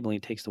at the table, and he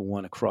takes the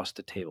one across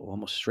the table,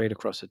 almost straight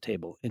across the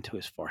table into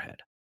his forehead.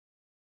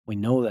 We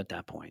know at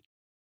that point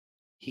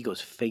he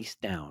goes face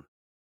down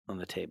on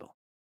the table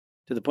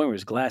to the point where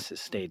his glasses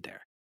stayed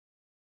there.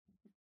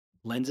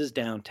 Lenses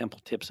down, temple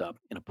tips up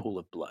in a pool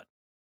of blood.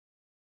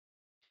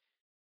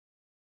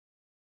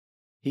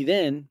 He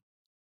then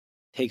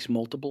takes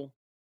multiple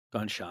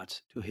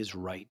gunshots to his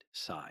right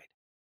side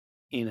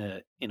in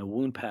a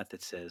wound path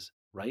that says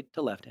right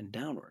to left and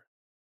downward.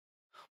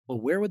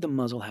 Well, where would the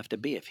muzzle have to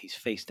be if he's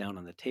face down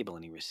on the table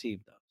and he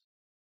received those?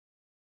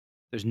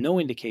 There's no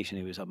indication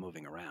he was up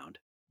moving around.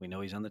 We know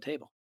he's on the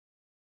table.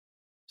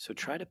 So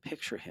try to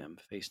picture him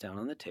face down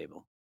on the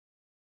table.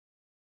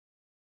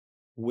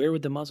 Where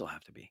would the muzzle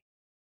have to be?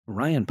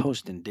 Ryan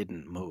Poston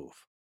didn't move.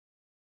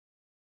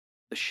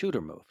 The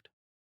shooter moved.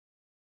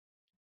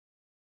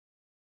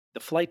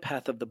 The flight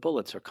path of the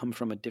bullets come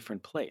from a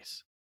different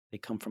place. They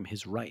come from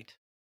his right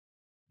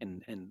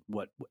and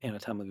what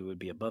anatomically would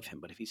be above him.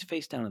 But if he's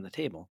face down on the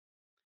table,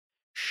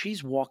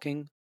 she's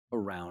walking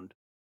around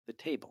the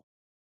table.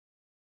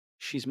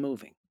 She's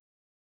moving.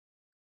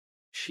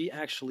 She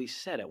actually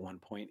said at one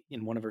point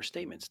in one of her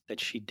statements that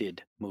she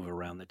did move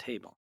around the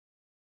table.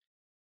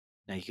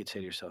 Now you could say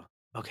to yourself,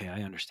 okay,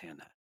 I understand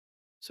that.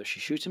 So she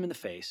shoots him in the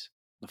face,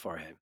 the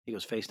forehead. He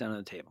goes face down on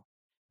the table.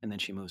 And then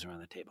she moves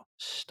around the table.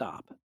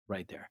 Stop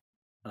right there.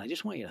 And I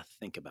just want you to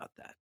think about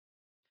that.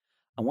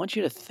 I want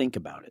you to think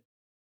about it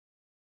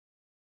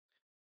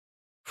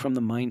from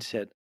the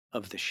mindset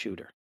of the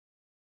shooter.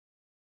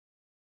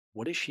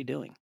 What is she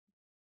doing?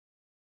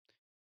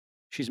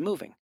 She's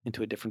moving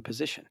into a different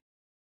position.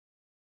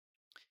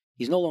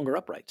 He's no longer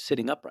upright,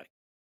 sitting upright.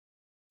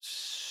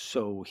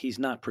 So he's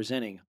not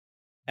presenting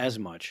as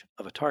much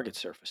of a target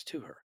surface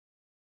to her.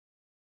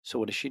 So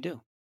what does she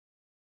do?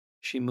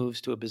 She moves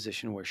to a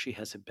position where she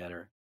has a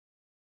better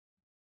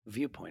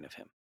viewpoint of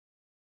him,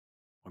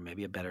 or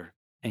maybe a better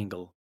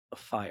angle of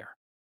fire.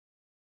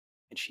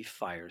 And she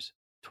fires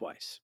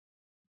twice.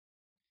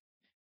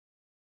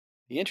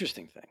 The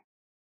interesting thing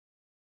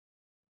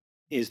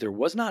is there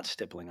was not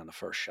stippling on the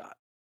first shot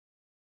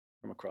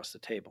from across the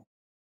table.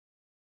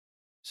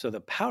 So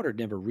the powder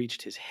never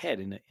reached his head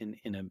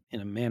in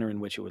a manner in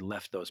which it would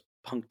left those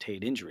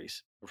punctate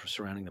injuries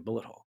surrounding the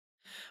bullet hole.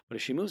 But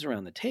as she moves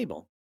around the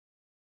table,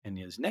 and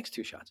his next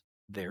two shots,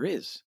 there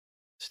is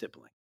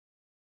stippling.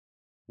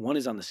 One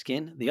is on the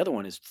skin. The other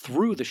one is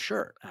through the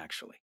shirt,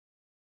 actually.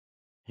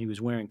 He was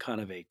wearing kind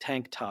of a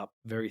tank top,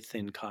 very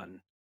thin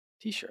cotton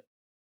t-shirt.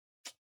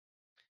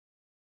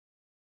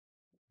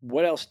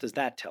 What else does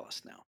that tell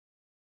us now?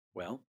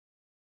 Well,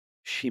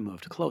 she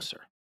moved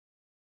closer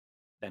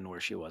than where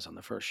she was on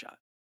the first shot.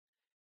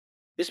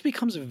 This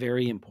becomes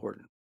very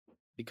important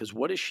because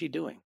what is she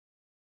doing?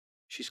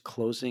 She's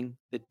closing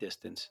the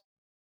distance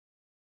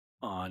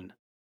on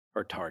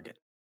her target.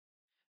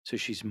 So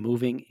she's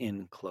moving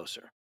in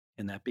closer,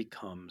 and that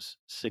becomes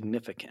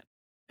significant,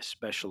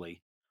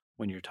 especially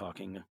when you're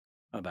talking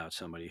about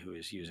somebody who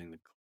is using the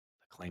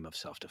claim of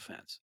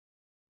self-defense.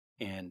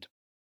 And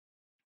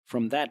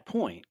from that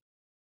point,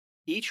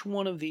 each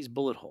one of these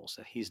bullet holes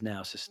that he's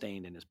now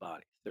sustained in his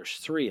body, there's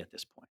 3 at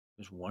this point.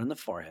 There's one in the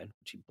forehead,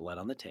 which he bled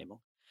on the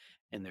table,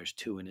 and there's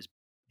 2 in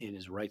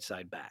his right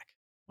side back,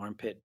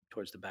 armpit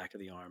towards the back of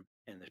the arm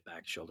and the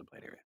back shoulder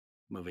blade area,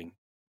 moving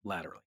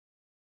laterally.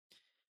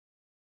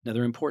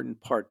 Another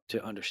important part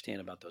to understand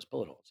about those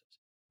bullet holes is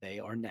they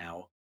are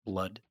now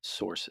blood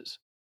sources.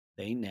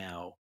 They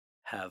now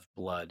have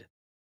blood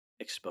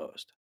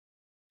exposed.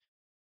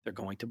 They're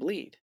going to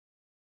bleed.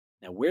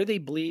 Now, where they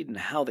bleed and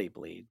how they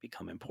bleed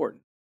become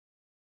important.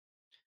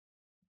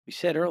 We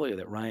said earlier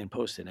that Ryan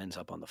Poston ends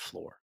up on the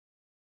floor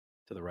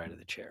to the right of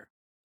the chair.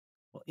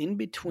 Well, in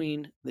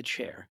between the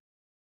chair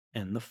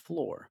and the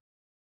floor,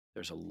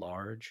 there's a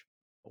large,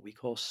 what we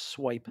call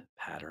swipe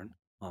pattern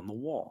on the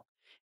wall,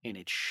 and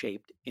it's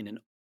shaped in an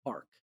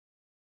arc.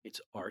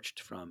 It's arched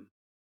from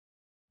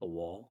the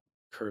wall,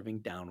 curving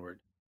downward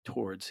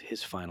towards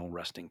his final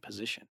resting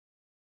position.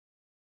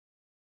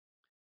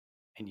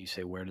 And you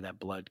say, where did that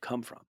blood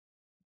come from?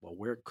 Well,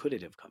 where could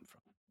it have come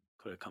from?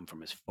 Could it come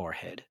from his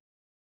forehead?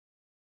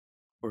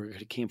 Or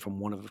it came from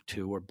one of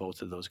 2 or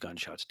both of those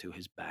gunshots to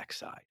his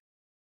backside?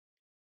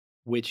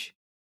 Which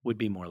would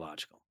be more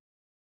logical?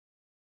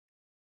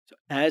 So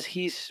as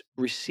he's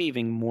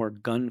receiving more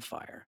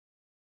gunfire,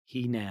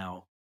 he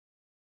now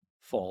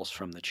falls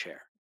from the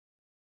chair.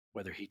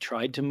 Whether he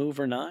tried to move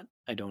or not,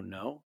 I don't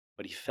know,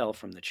 but he fell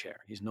from the chair.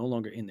 He's no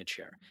longer in the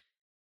chair.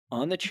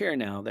 On the chair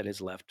now that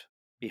is left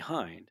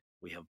behind,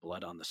 we have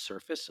blood on the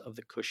surface of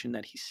the cushion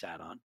that he sat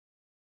on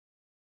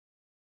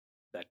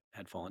that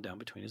had fallen down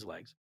between his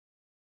legs.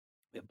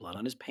 We have blood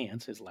on his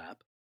pants, his lap.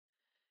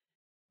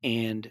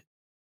 And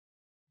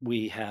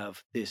we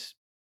have this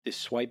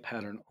swipe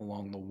pattern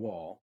along the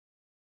wall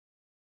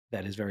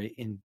that is very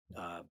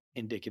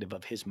indicative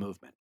of his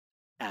movement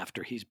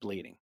after he's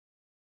bleeding.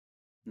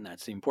 And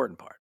that's the important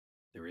part.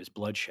 There is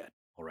bloodshed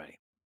already.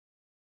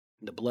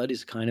 The blood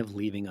is kind of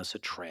leaving us a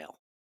trail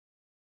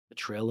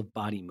of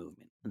body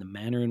movement. And the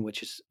manner in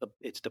which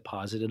it's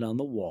deposited on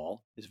the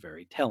wall is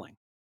very telling.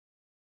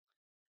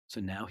 So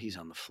now he's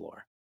on the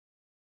floor.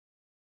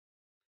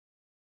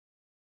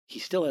 He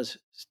still has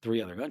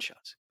 3 other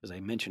gunshots. As I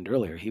mentioned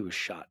earlier, he was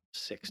shot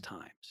 6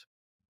 times.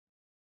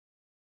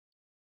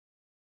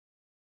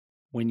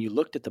 When you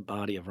looked at the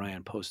body of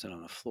Ryan Poston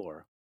on the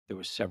floor, there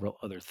were several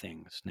other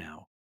things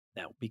now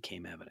that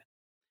became evident.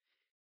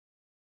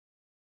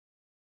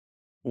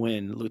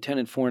 When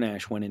Lieutenant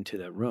Fornash went into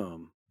that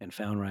room and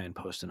found Ryan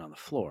Poston on the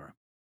floor,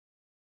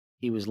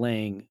 he was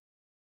laying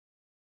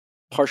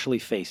partially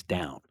face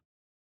down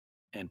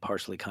and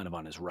partially kind of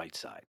on his right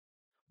side.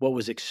 What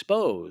was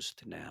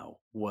exposed now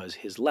was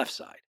his left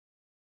side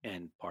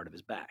and part of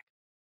his back.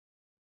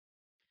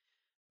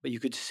 But you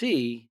could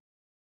see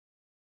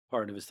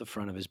part of the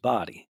front of his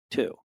body,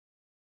 too.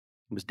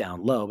 It was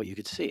down low, but you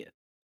could see it.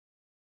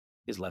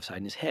 His left side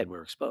and his head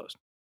were exposed.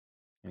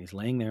 And he's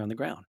laying there on the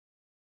ground.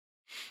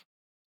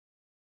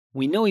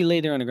 We know he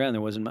lay there on the ground.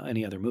 There wasn't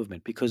any other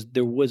movement because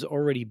there was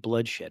already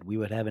bloodshed. We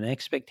would have an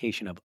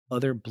expectation of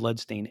other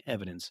bloodstained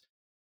evidence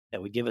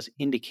that would give us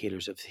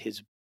indicators of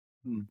his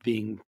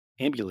being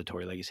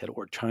ambulatory, like he said,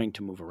 or trying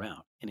to move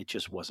around. And it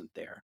just wasn't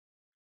there.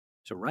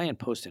 So Ryan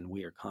Poston,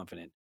 we are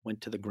confident,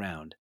 went to the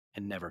ground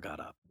and never got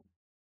up.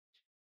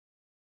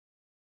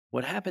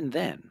 What happened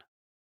then?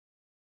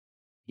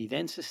 He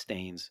then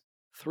sustains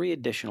 3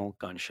 additional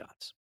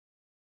gunshots.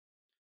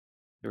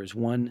 There is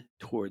one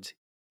towards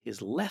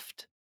his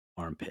left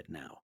armpit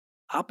now,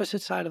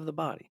 opposite side of the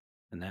body,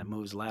 and that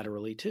moves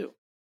laterally too.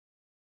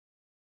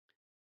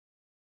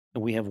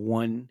 And we have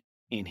one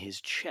in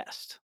his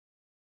chest.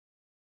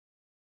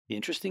 The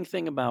interesting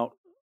thing about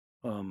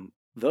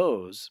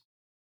those,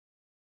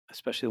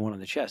 especially the one on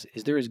the chest,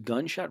 is there is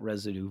gunshot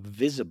residue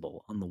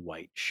visible on the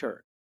white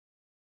shirt.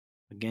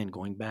 Again,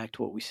 going back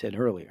to what we said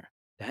earlier,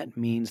 that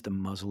means the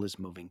muzzle is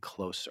moving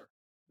closer.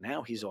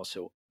 Now he's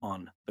also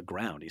on the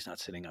ground. He's not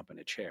sitting up in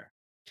a chair.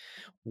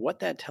 What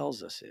that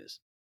tells us is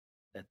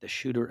that the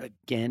shooter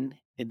again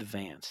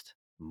advanced,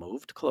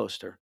 moved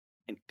closer,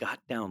 and got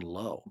down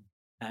low.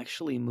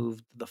 Actually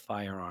moved the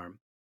firearm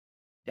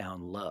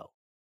down low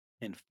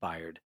and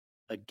fired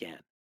again.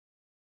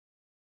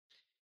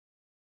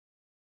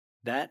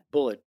 That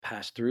bullet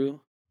passed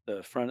through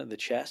the front of the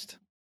chest,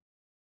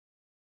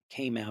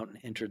 came out and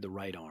entered the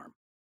right arm.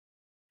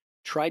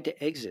 Tried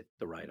to exit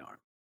the right arm.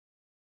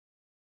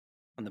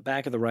 On the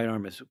back of the right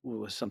arm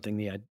was something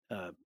the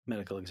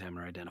medical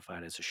examiner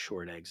identified as a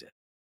short exit.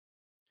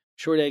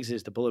 Short exit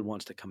is the bullet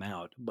wants to come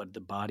out, but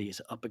the body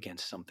is up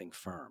against something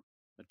firm.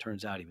 It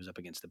turns out he was up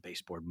against the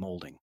baseboard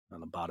molding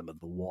on the bottom of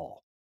the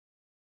wall,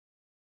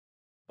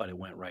 but it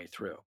went right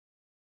through.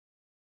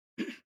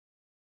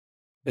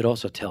 It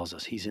also tells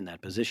us he's in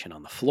that position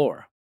on the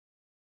floor.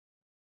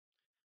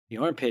 The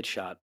armpit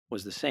shot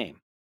was the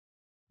same,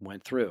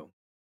 went through,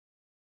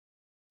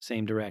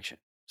 same direction.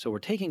 So we're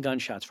taking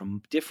gunshots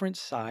from different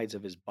sides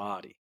of his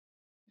body.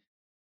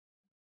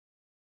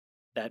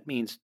 That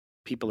means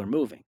people are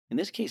moving. In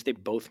this case, they're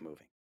both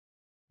moving.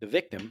 The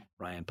victim,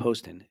 Ryan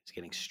Poston, is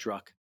getting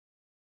struck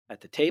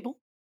at the table,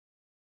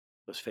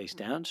 goes face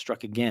down,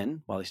 struck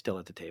again while he's still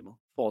at the table,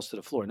 falls to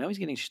the floor. Now he's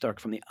getting struck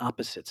from the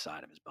opposite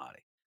side of his body.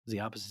 The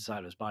opposite side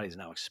of his body is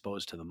now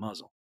exposed to the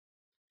muzzle.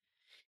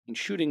 In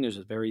shooting, there's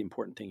a very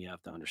important thing you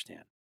have to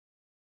understand.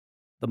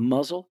 The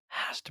muzzle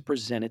has to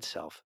present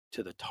itself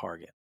to the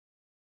target,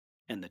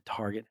 and the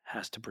target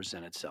has to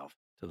present itself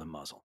to the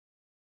muzzle.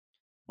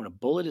 When a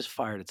bullet is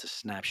fired, it's a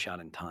snapshot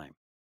in time.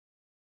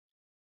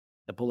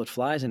 The bullet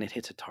flies and it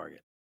hits a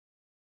target.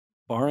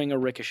 Barring a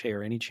ricochet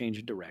or any change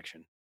of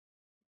direction,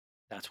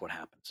 that's what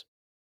happens.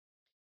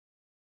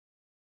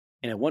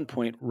 And at one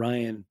point,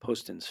 Ryan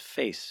Poston's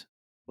face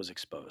was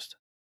exposed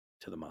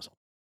to the muzzle.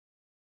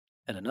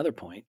 At another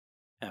point,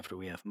 after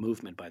we have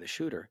movement by the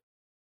shooter,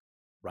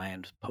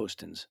 Ryan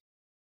Poston's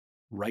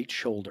right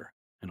shoulder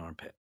and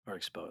armpit are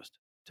exposed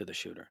to the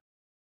shooter.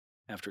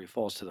 After he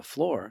falls to the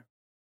floor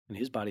and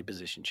his body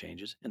position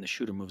changes and the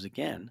shooter moves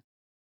again,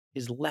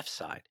 his left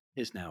side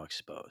is now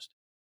exposed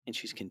and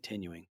she's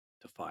continuing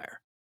to fire.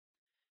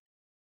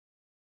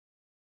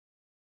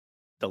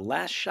 The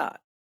last shot,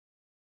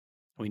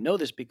 we know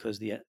this because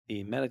the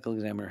medical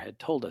examiner had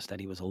told us that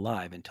he was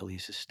alive until he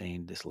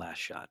sustained this last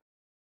shot.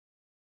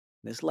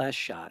 This last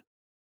shot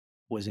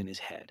was in his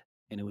head,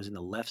 and it was in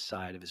the left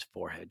side of his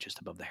forehead, just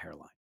above the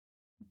hairline.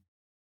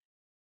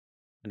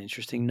 An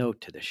interesting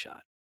note to this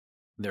shot.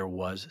 There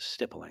was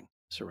stippling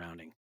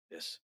surrounding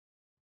this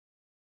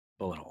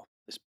bullet hole,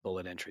 this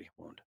bullet entry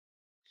wound,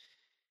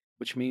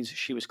 which means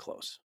she was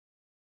close.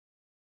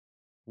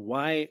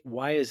 Why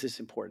is this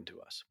important to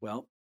us?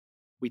 Well,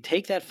 we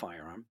take that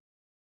firearm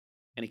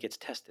and it gets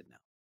tested now.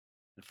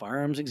 The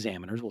firearms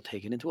examiners will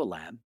take it into a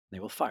lab. They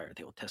will fire it.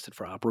 They will test it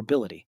for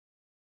operability.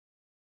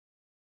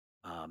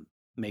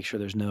 Make sure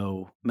there's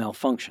no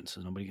malfunction,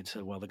 so nobody can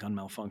say, well, the gun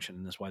malfunctioned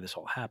and that's why this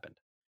all happened.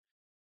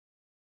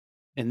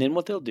 And then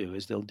what they'll do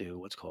is they'll do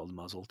what's called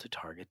muzzle to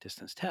target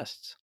distance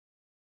tests.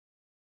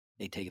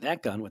 They take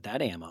that gun with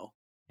that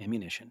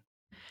ammunition,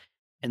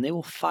 and they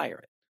will fire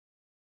it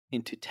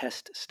into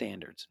test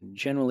standards. And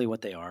generally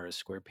what they are is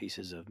square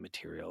pieces of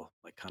material,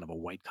 like kind of a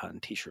white cotton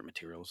t-shirt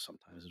material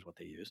sometimes is what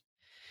they use.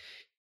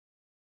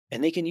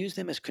 And they can use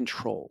them as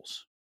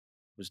controls.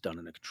 It was done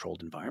in a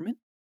controlled environment,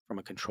 from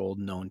a controlled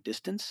known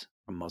distance,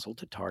 from muzzle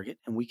to target,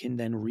 and we can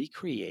then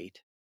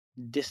recreate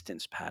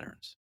distance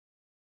patterns.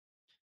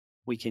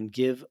 We can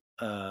give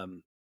a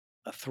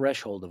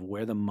threshold of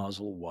where the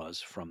muzzle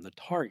was from the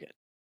target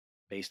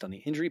based on the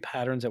injury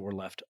patterns that were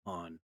left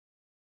on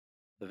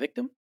the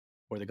victim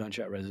or the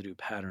gunshot residue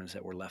patterns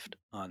that were left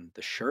on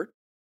the shirt.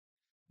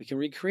 We can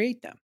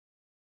recreate them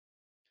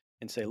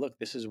and say, look,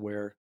 this is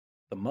where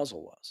the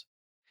muzzle was.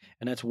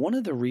 And that's one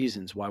of the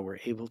reasons why we're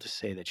able to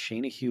say that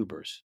Shayna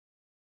Hubers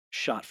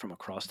shot from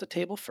across the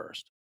table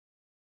first.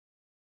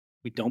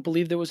 We don't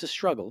believe there was a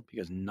struggle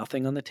because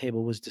nothing on the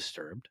table was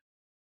disturbed.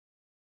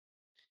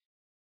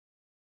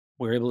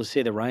 We're able to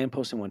say that Ryan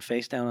Poston went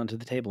face down onto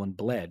the table and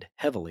bled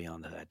heavily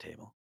onto that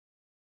table.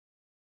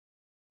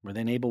 We're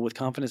then able with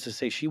confidence to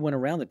say she went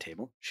around the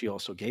table. She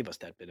also gave us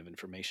that bit of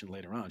information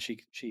later on. She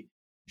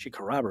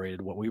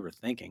corroborated what we were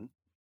thinking.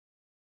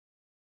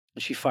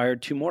 And she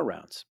fired 2 more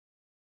rounds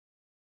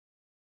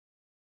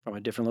from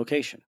a different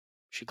location.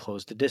 She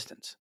closed the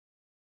distance.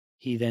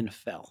 He then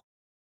fell.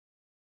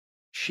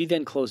 She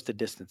then closed the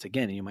distance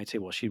again. And you might say,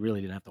 well, she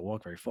really didn't have to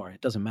walk very far.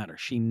 It doesn't matter.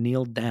 She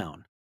kneeled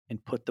down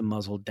and put the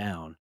muzzle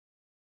down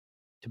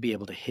to be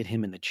able to hit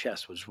him in the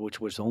chest, which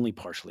was only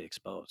partially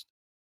exposed,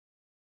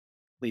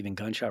 leaving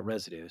gunshot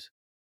residues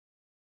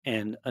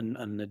and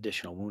an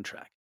additional wound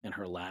track. And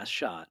her last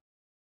shot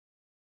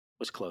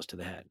was close to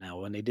the head.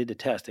 Now, when they did the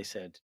test, they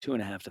said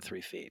 2.5 to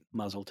 3 feet,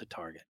 muzzle to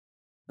target.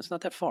 That's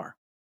not that far.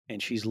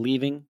 And she's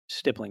leaving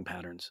stippling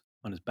patterns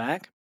on his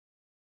back,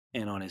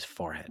 and on his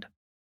forehead.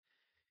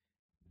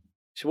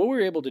 So what we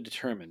were able to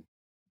determine,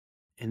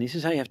 and this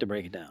is how you have to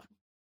break it down.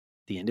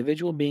 The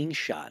individual being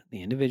shot,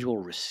 the individual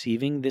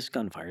receiving this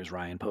gunfire is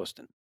Ryan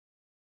Poston.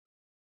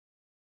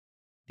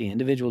 The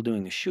individual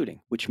doing the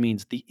shooting, which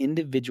means the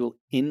individual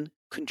in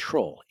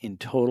control, in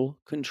total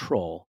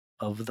control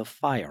of the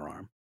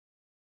firearm,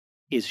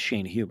 is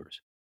Shayna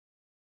Hubers.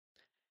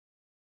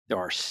 There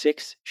are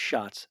 6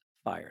 shots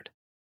fired.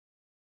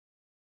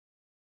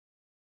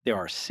 There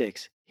are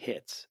 6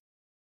 hits.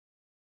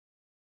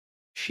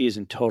 She is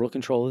in total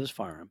control of this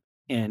firearm.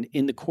 And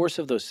in the course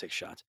of those 6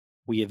 shots,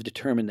 we have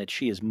determined that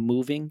she is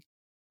moving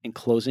and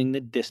closing the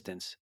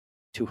distance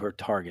to her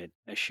target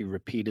as she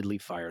repeatedly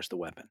fires the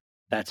weapon.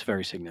 That's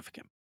very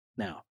significant.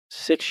 Now,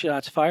 6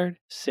 shots fired,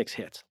 6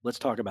 hits. Let's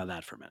talk about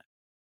that for a minute.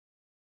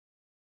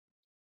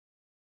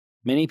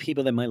 Many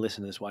people that might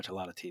listen to this watch a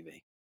lot of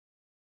TV.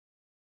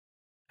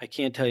 I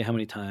can't tell you how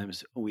many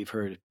times we've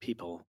heard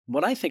people,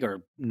 what I think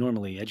are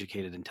normally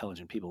educated,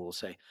 intelligent people, will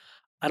say,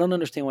 I don't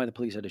understand why the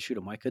police had to shoot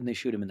him. Why couldn't they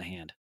shoot him in the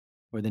hand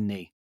or the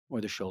knee or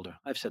the shoulder?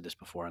 I've said this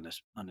before on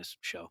this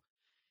show.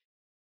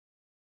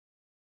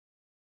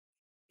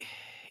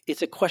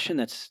 It's a question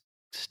that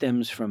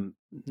stems from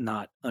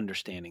not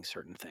understanding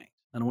certain things.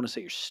 I don't want to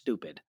say you're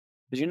stupid,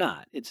 because you're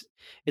not. It's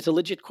a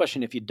legit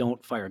question if you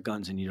don't fire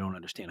guns and you don't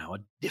understand how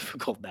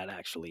difficult that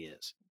actually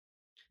is.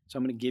 So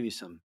I'm going to give you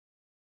some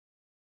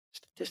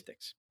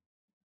statistics.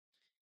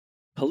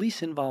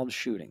 Police-involved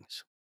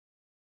shootings,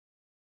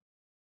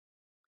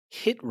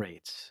 hit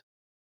rates,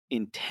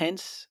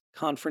 intense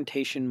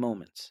confrontation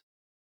moments,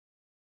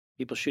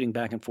 people shooting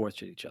back and forth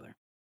to each other,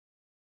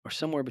 are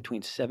somewhere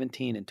between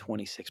 17 and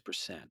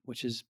 26%,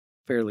 which is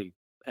fairly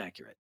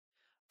accurate.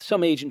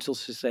 Some agents will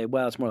say,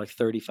 well, it's more like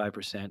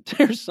 35%.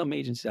 There's some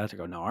agents out there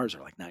go, no, ours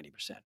are like 90%.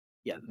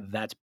 Yeah,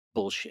 that's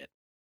bullshit.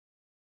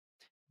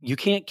 You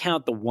can't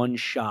count the one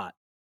shot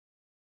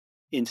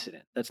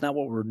incident. That's not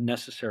what we're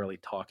necessarily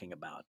talking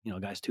about. You know,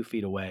 guys 2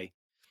 feet away,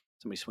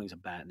 somebody swings a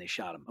bat and they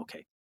shot him.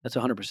 Okay, that's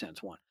 100%.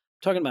 It's one.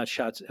 I'm talking about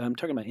shots. I'm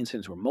talking about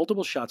incidents where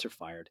multiple shots are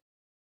fired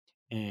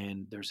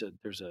and there's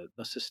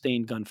a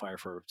sustained gunfire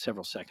for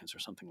several seconds or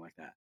something like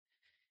that.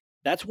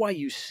 That's why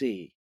you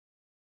see,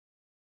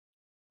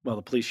 well,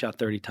 the police shot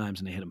 30 times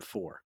and they hit him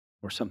 4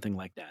 or something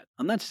like that.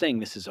 I'm not saying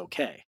this is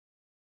okay.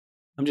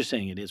 I'm just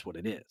saying it is what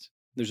it is.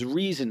 There's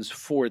reasons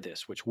for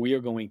this, which we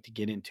are going to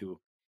get into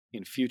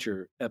in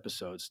future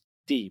episodes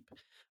deep.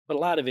 But a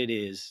lot of it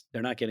is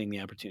they're not getting the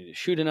opportunity to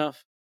shoot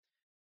enough.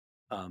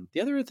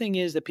 The other thing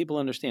is that people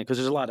understand, because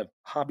there's a lot of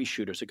hobby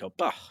shooters that go,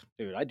 bah,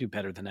 dude, I do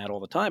better than that all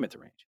the time at the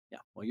range. Yeah,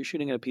 well, you're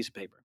shooting at a piece of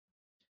paper.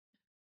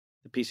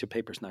 The piece of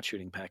paper is not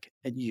shooting back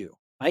at you.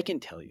 I can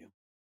tell you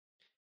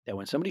that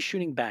when somebody's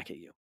shooting back at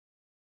you,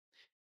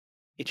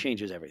 it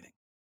changes everything.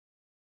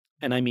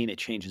 And I mean, it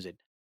changes it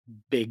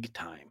big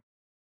time.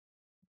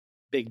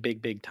 Big,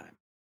 big, big time.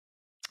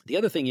 The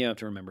other thing you have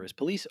to remember is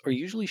police are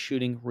usually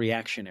shooting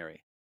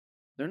reactionary.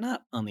 They're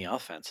not on the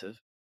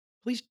offensive.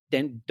 Police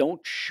then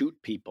don't shoot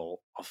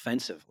people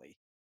offensively.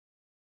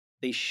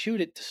 They shoot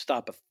it to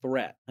stop a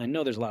threat. I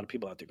know there's a lot of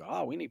people out there go,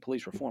 oh, we need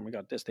police reform. We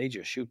got this. They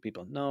just shoot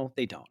people. No,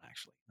 they don't,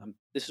 actually.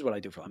 This is what I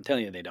do for them. I'm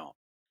telling you, they don't.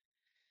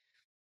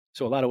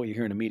 So a lot of what you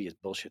hear in the media is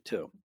bullshit,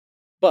 too.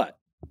 But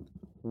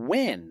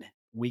when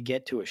we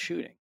get to a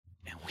shooting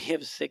and we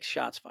have 6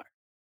 shots fired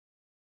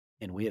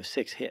and we have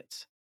 6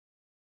 hits,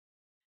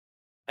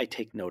 I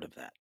take note of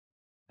that.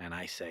 And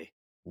I say,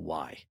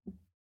 why?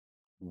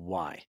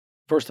 Why?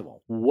 First of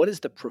all, what is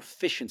the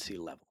proficiency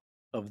level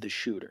of the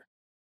shooter?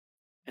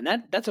 And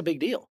that's a big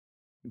deal.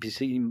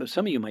 See,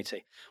 some of you might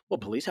say, well,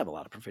 police have a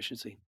lot of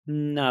proficiency.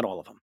 Not all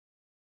of them.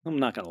 I'm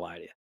not going to lie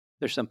to you.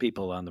 There's some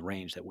people on the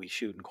range that we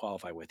shoot and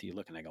qualify with. You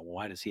look and I go,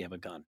 why does he have a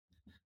gun?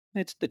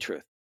 It's the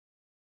truth.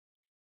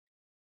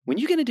 When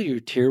you get into your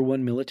tier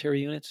 1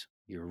 military units,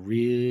 your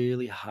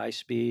really high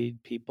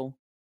speed people,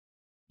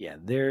 yeah,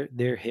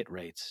 their hit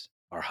rates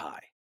are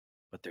high,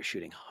 but they're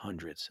shooting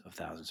hundreds of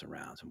thousands of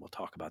rounds. And we'll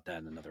talk about that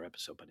in another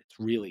episode, but it's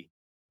really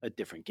a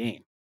different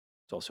game.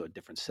 It's also a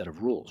different set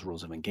of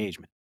rules of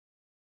engagement.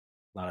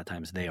 A lot of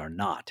times they are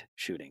not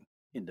shooting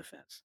in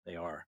defense. They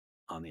are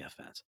on the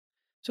offense.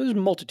 So there's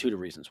a multitude of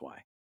reasons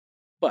why.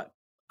 But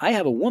I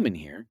have a woman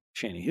here,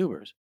 Shayna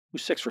Hubers,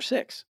 who's 6 for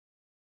 6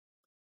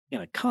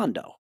 in a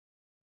condo.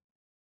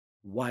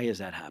 Why does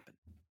that happen?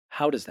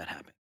 How does that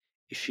happen?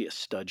 Is she a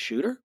stud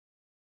shooter?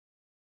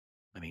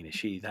 I mean, is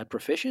she that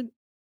proficient?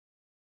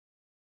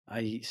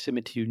 I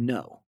submit to you,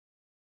 no.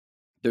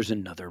 There's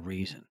another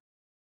reason.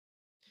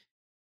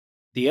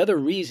 The other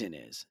reason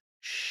is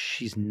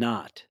she's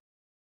not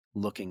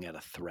looking at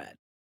a threat.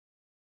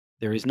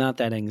 There is not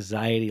that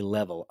anxiety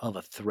level of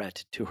a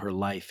threat to her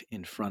life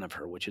in front of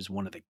her, which is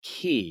one of the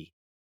key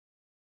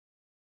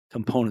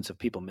components of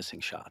people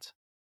missing shots.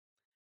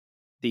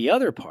 The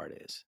other part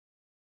is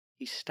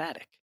he's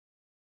static.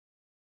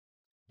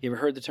 You ever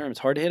heard the term, it's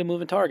hard to hit a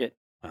moving target?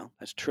 Well,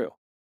 that's true.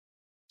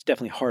 It's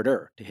definitely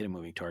harder to hit a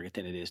moving target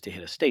than it is to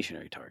hit a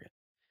stationary target.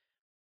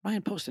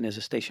 Ryan Poston is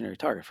a stationary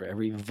target for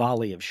every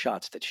volley of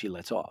shots that she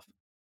lets off.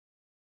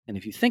 And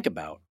if you think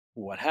about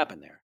what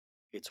happened there.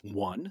 It's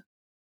 1,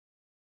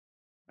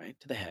 right,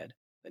 to the head,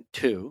 then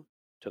 2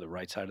 to the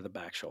right side of the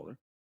back shoulder,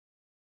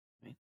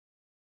 right?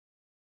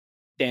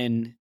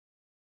 Then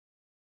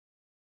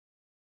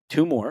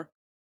 2 more,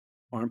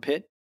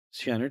 armpit,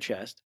 center,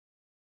 chest,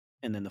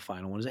 and then the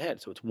final one is the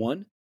head. So it's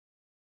 1,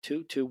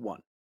 2, 2,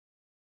 1,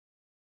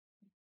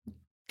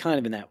 kind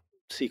of in that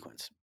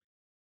sequence.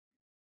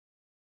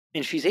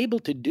 And she's able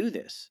to do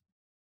this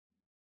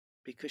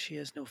because she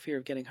has no fear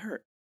of getting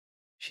hurt.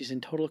 She's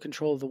in total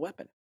control of the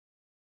weapon,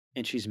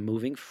 and she's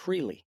moving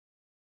freely,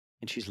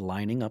 and she's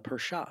lining up her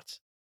shots,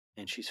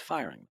 and she's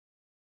firing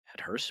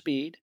at her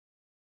speed,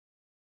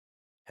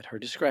 at her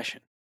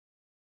discretion.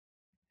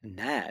 And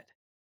that,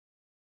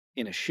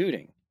 in a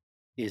shooting,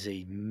 is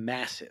a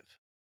massive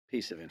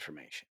piece of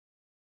information.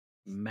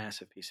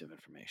 Massive piece of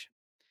information.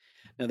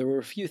 Now, there were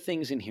a few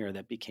things in here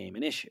that became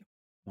an issue.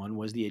 One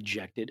was the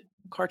ejected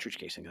cartridge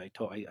casing. I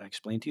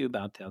explained to you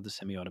about how the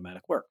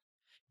semi-automatic work.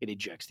 It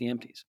ejects the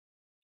empties,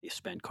 the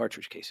spent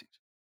cartridge casings.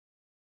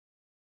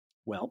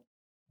 Well,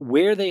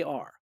 where they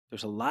are,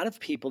 there's a lot of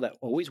people that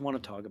always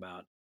want to talk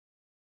about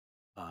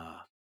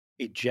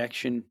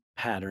ejection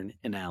pattern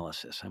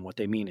analysis. And what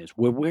they mean is,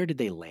 where did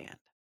they land?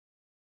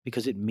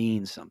 Because it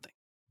means something.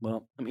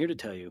 Well, I'm here to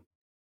tell you,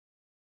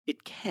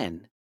 it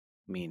can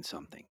mean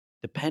something,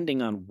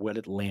 depending on what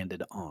it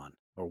landed on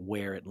or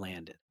where it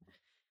landed.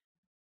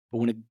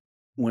 But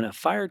when a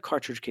fired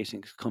cartridge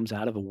casing comes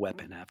out of a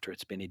weapon after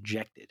it's been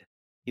ejected,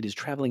 it is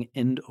traveling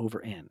end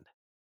over end.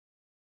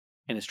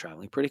 And it's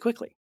traveling pretty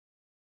quickly,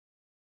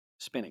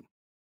 spinning.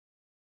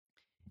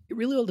 It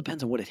really all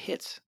depends on what it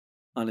hits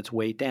on its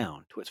way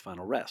down to its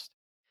final rest.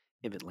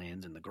 If it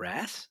lands in the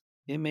grass,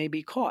 it may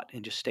be caught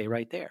and just stay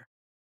right there.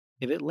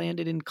 If it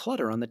landed in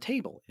clutter on the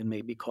table, it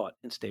may be caught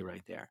and stay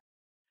right there.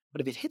 But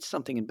if it hits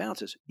something and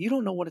bounces, you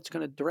don't know what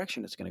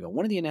direction it's going to go.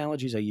 One of the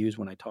analogies I use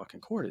when I talk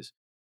in court is,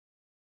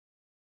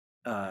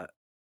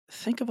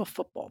 think of a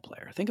football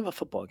player. Think of a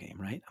football game,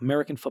 right?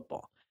 American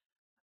football.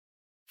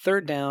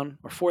 3rd down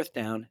or 4th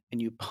down,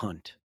 and you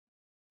punt.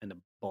 And the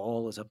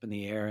ball is up in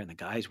the air, and the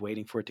guy's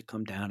waiting for it to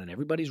come down, and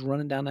everybody's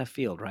running down that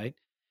field, right?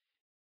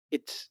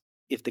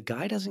 If the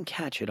guy doesn't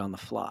catch it on the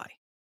fly,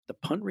 the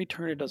punt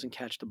returner doesn't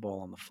catch the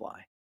ball on the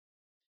fly,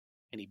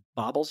 and he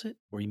bobbles it,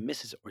 or he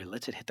misses it, or he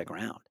lets it hit the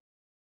ground,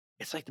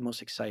 it's like the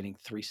most exciting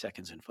 3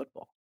 seconds in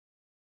football,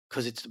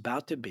 because it's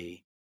about to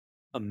be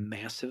a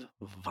massive,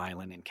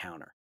 violent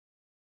encounter.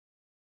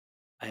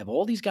 I have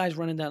all these guys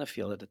running down the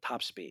field at the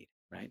top speed,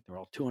 right? They're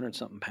all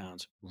 200-something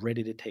pounds,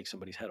 ready to take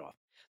somebody's head off.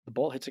 The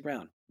ball hits the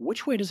ground.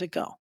 Which way does it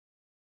go?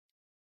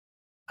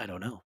 I don't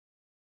know.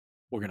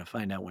 We're going to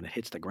find out when it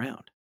hits the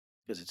ground,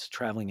 because it's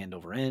traveling end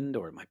over end,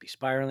 or it might be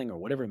spiraling, or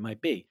whatever it might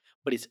be.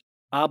 But it's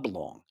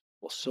oblong.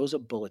 Well, so's a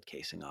bullet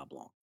casing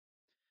oblong.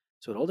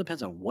 So it all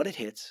depends on what it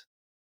hits,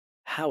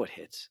 how it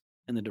hits,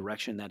 and the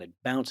direction that it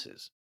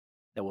bounces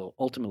that will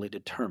ultimately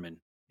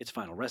determine its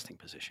final resting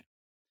position.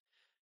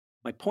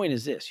 My point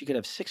is this: you could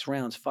have 6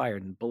 rounds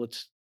fired, and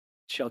bullets,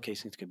 shell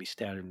casings could be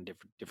scattered in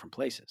different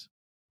places.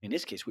 In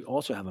this case, we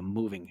also have a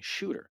moving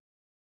shooter.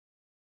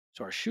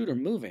 So our shooter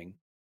moving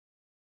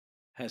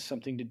has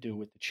something to do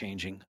with the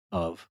changing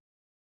of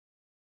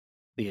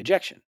the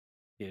ejection.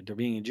 They're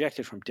being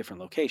ejected from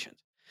different locations.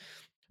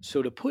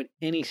 So to put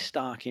any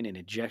stock in an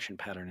ejection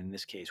pattern in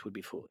this case would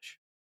be foolish.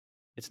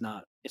 It's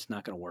not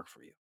going to work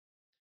for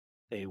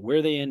you.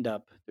 Where they end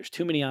up, there's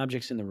too many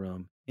objects in the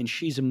room, and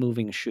she's a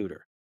moving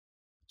shooter.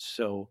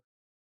 So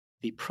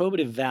the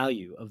probative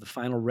value of the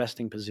final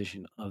resting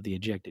position of the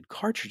ejected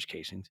cartridge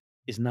casings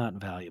is not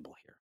valuable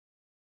here.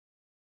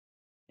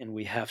 And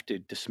we have to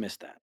dismiss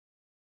that.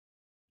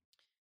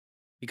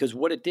 Because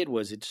what it did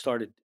was it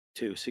started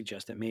to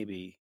suggest that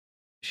maybe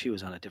she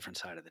was on a different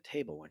side of the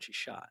table when she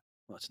shot.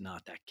 Well, it's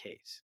not that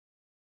case.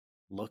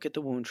 Look at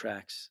the wound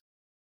tracks.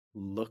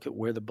 Look at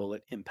where the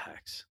bullet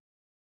impacts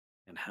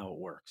and how it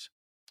works,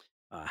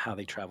 how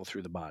they travel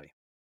through the body.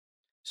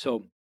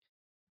 So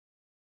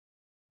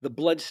the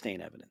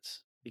bloodstain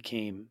evidence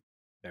became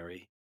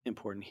very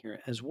important here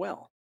as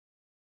well.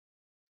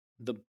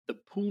 The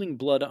pooling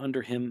blood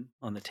under him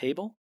on the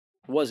table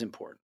was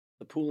important.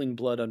 The pooling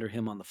blood under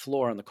him on the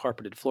floor, on the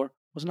carpeted floor,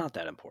 was not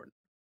that important.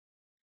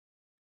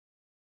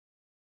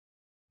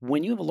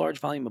 When you have a large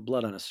volume of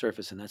blood on a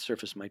surface, and that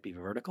surface might be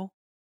vertical,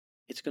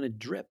 it's going to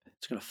drip,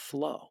 it's going to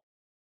flow.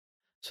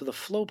 So the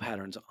flow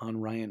patterns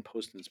on Ryan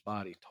Poston's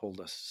body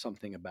told us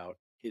something about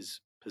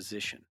his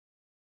position.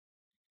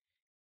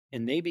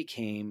 And they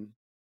became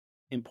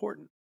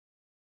important,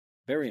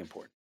 very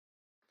important.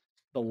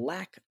 The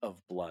lack of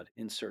blood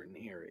in certain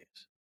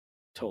areas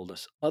told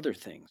us other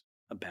things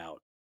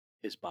about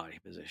his body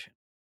position.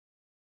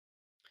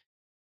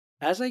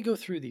 As I go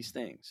through these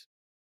things,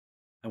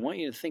 I want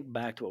you to think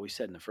back to what we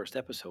said in the first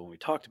episode when we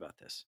talked about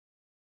this.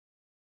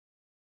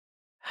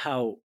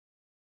 How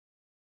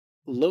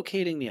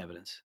locating the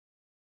evidence,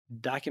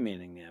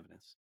 documenting the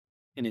evidence,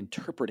 and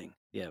interpreting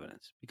the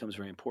evidence becomes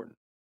very important.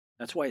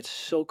 That's why it's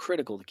so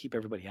critical to keep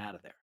everybody out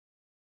of there.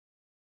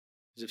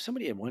 Because if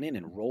somebody had went in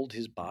and rolled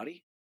his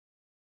body,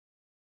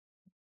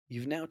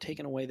 you've now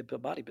taken away the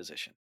body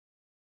position.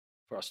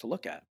 for us to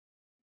look at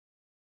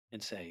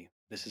and say,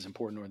 this is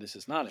important or this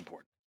is not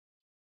important.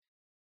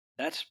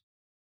 That's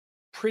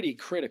pretty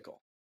critical.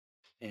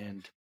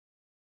 And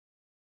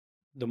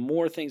the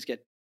more things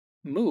get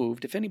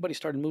moved, if anybody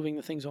started moving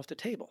the things off the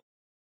table,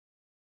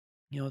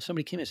 if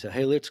somebody came in and said,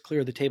 hey, let's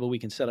clear the table, we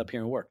can set up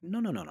here and work.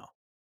 No.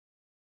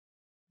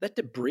 That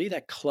debris,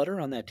 that clutter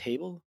on that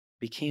table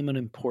became an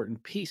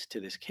important piece to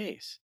this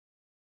case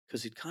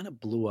because it kind of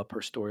blew up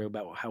her story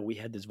about how we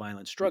had this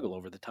violent struggle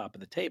over the top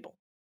of the table.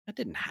 That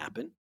didn't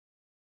happen.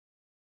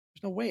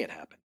 There's no way it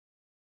happened.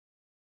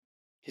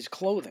 His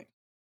clothing,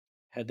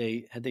 had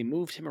they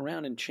moved him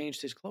around and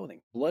changed his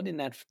clothing, blood in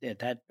that at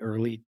that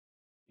early,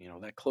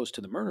 that close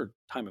to the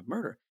time of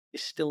murder,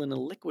 is still in a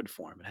liquid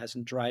form. It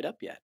hasn't dried up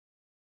yet.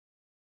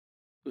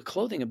 The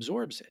clothing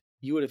absorbs it.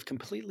 You would have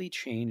completely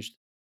changed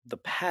the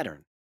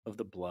pattern of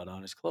the blood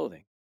on his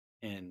clothing,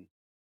 and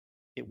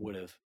it would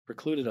have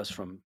precluded us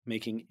from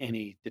making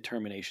any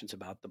determinations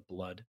about the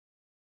blood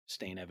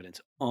stain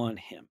evidence on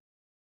him.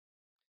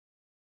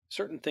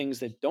 Certain things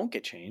that don't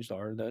get changed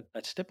are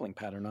that stippling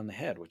pattern on the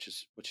head, which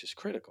is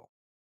critical.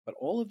 But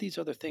all of these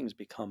other things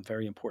become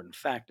very important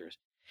factors,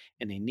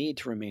 and they need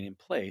to remain in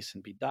place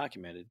and be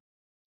documented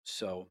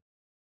so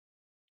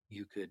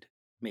you could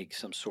make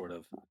some sort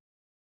of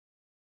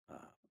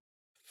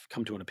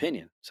come to an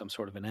opinion, some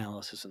sort of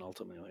analysis, and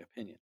ultimately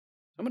opinion.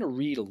 I'm going to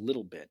read a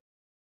little bit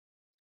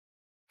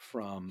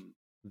from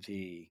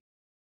the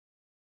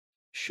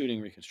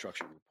shooting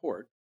reconstruction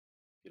report,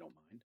 if you don't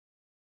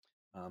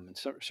mind, and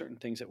certain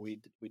things that we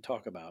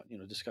talk about,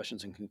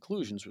 discussions and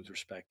conclusions with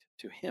respect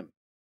to him.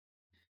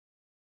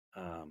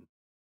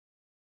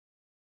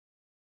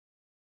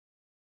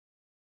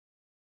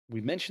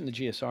 We mentioned the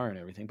GSR and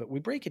everything, but we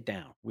break it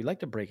down. We like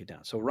to break it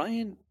down. So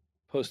Ryan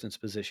Poston's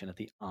position at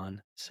the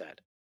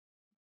onset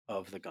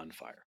of the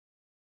gunfire.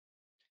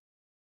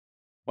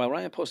 While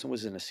Ryan Poston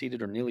was in a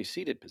seated or nearly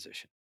seated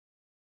position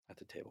at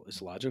the table,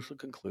 it's logical to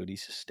conclude he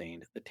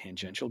sustained the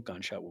tangential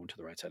gunshot wound to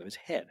the right side of his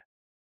head.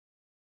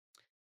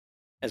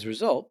 As a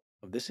result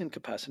of this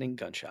incapacitating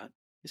gunshot,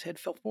 his head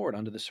fell forward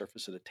onto the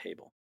surface of the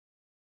table.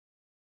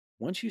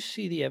 Once you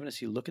see the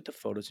evidence, you look at the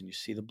photos and you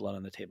see the blood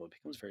on the table, it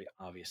becomes very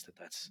obvious that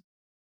that's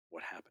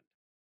what happened.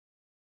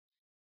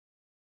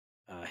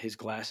 His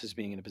glasses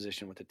being in a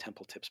position with the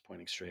temple tips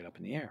pointing straight up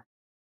in the air.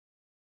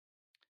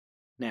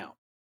 Now,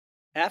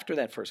 after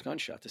that first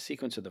gunshot, the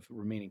sequence of the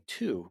remaining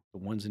two, the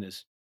ones in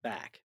his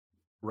back,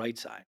 right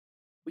side,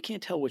 we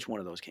can't tell which one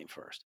of those came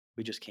first.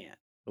 We just can't.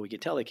 But we can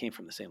tell they came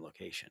from the same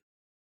location.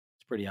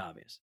 It's pretty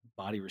obvious.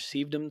 Body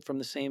received them from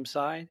the same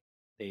side.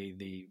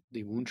 The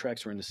wound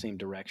tracks were in the same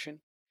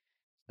direction.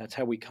 That's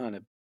how we kind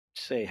of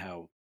say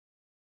how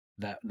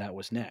that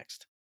was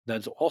next.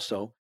 That's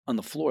also on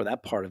the floor.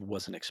 That part of it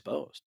wasn't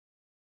exposed.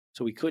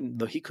 So he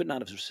could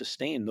not have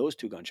sustained those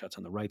two gunshots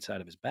on the right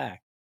side of his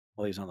back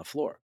while he was on the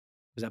floor,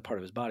 because that part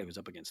of his body was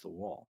up against the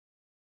wall.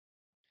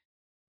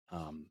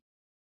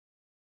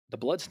 The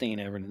bloodstain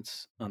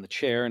evidence on the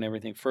chair and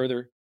everything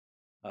further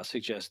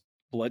suggests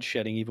blood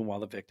shedding even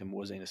while the victim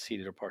was in a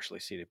seated or partially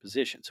seated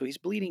position. So he's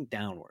bleeding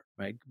downward,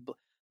 right?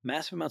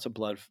 Massive amounts of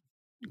blood,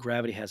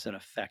 gravity has an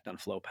effect on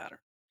flow pattern.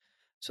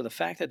 So the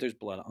fact that there's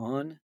blood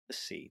on the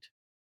seat,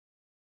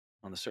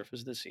 on the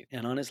surface of the seat,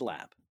 and on his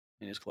lap,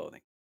 in his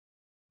clothing,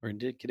 are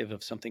indicative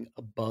of something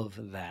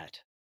above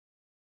that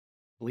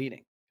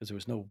bleeding, because there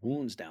was no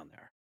wounds down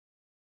there.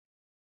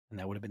 And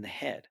that would have been the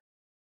head,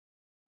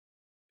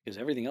 because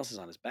everything else is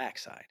on his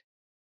backside.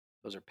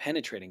 Those are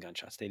penetrating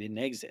gunshots. They didn't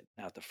exit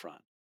out the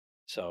front.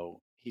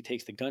 So he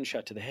takes the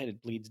gunshot to the head,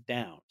 it bleeds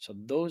down. So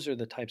those are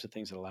the types of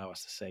things that allow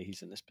us to say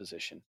he's in this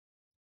position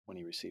when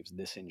he receives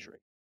this injury.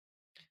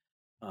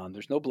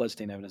 There's no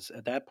bloodstain evidence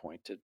at that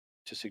point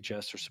to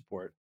suggest or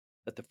support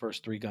that the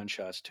first three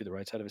gunshots to the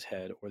right side of his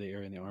head or the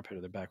area in the armpit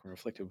or the back were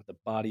inflicted with the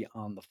body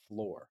on the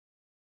floor.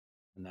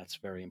 And that's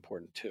very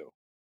important too.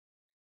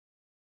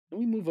 Then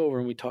we move over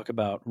and we talk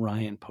about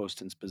Ryan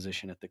Poston's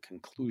position at the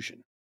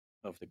conclusion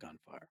of the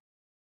gunfire.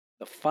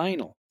 The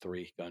final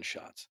three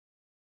gunshots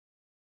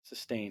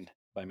sustained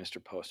by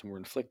Mr. Poston were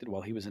inflicted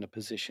while he was in a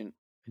position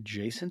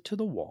adjacent to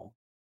the wall,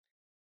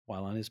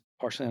 while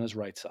partially on his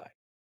right side.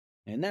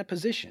 And in that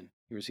position,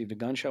 he received a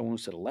gunshot wound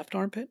to the left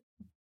armpit,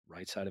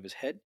 right side of his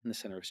head, and the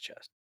center of his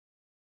chest.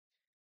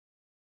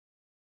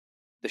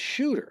 The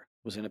shooter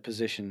was in a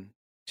position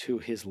to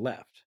his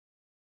left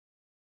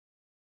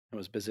and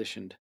was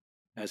positioned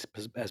as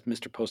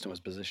Mr. Poston was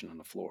positioned on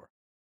the floor.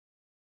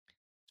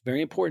 It's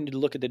very important to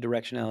look at the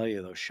directionality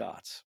of those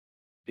shots,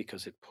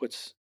 because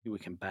we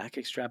can back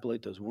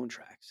extrapolate those wound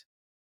tracks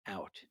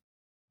out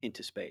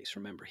into space.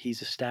 Remember,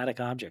 he's a static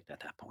object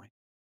at that point.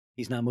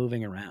 He's not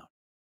moving around.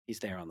 He's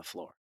there on the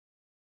floor.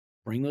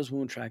 Bring those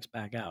wound tracks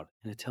back out,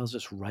 and it tells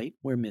us right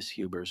where Miss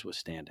Hubers was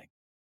standing.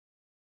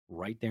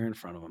 Right there in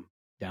front of him,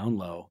 down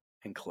low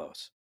and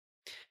close.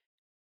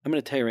 I'm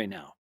going to tell you right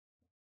now,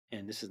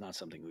 and this is not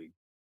something we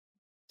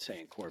say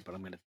in court, but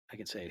I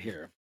can say it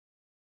here.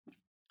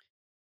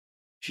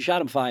 She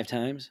shot him 5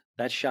 times.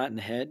 That shot in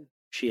the head,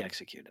 she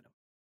executed him.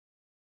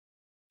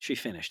 She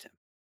finished him.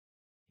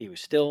 He was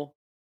still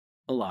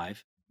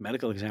alive,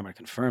 Medical examiner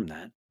confirmed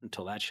that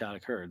until that shot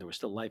occurred, there was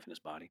still life in his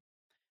body.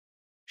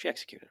 She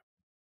executed him.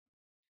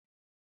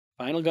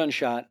 Final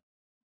gunshot,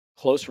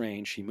 close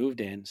range. She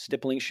moved in.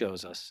 Stippling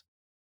shows us.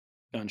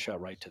 Gunshot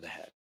right to the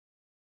head.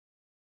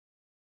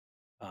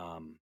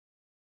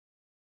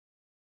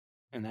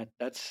 And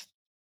that's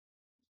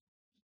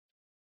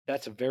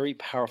a very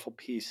powerful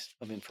piece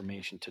of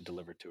information to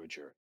deliver to a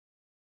jury.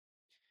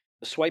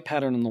 The swipe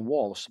pattern on the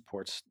wall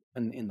supports,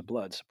 and in the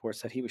blood,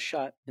 supports that he was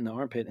shot in the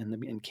armpit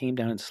and came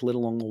down and slid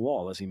along the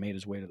wall as he made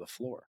his way to the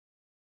floor.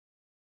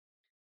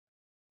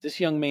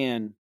 This young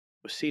man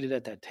was seated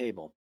at that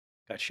table,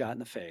 got shot in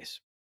the face,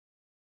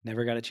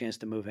 never got a chance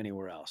to move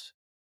anywhere else.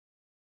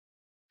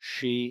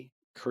 She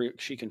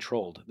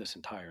controlled this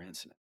entire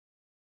incident.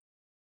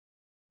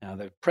 Now,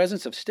 the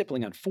presence of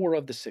stippling on 4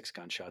 of the 6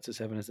 gunshots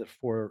is evidence that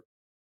 4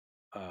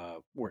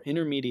 were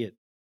intermediate,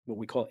 what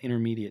we call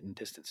intermediate in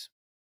distance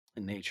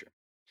in nature.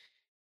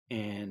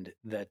 And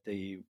that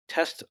the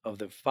test of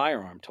the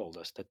firearm told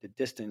us that the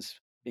distance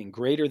being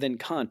greater than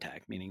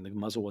contact, meaning the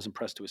muzzle wasn't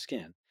pressed to his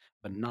skin,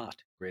 but not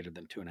greater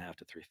than 2.5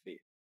 to 3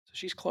 feet. So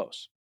she's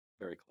close,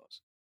 very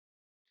close.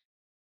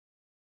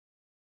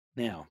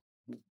 Now,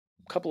 a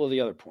couple of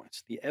the other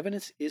points. The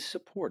evidence is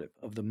supportive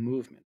of the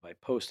movement by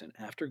Poston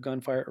after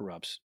gunfire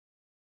erupts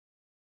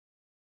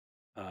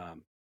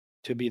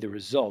to be the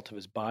result of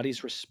his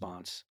body's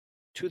response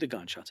to the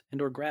gunshots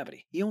and or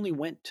gravity. He only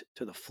went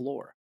to the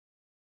floor.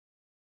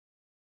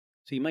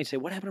 So you might say,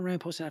 what happened to Ryan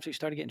Poston after he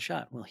started getting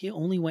shot? Well, he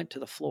only went to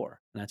the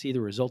floor. And that's either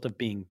a result of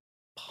being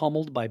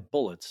pummeled by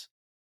bullets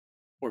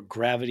or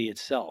gravity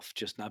itself,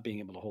 just not being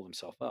able to hold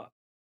himself up.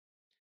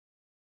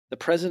 The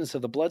presence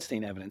of the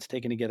bloodstain evidence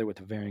taken together with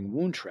the varying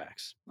wound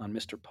tracks on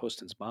Mr.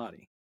 Poston's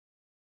body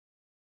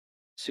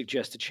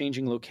suggests the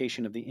changing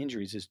location of the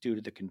injuries is due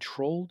to the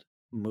controlled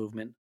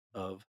movement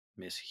of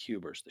Miss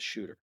Hubers, the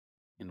shooter,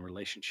 in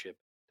relationship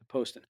to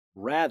Poston,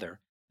 rather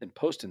than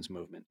Poston's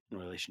movement in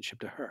relationship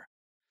to her.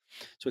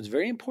 So it's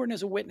very important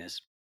as a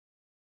witness.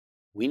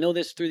 We know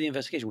this through the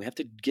investigation. We have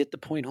to get the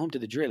point home to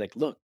the jury. Like,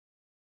 look,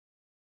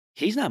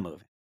 he's not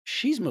moving.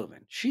 She's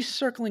moving. She's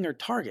circling her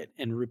target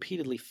and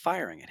repeatedly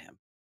firing at him.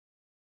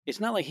 It's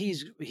not like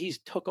he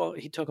took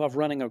off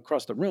running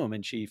across the room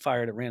and she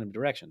fired at random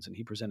directions and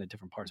he presented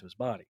different parts of his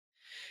body.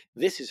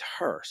 This is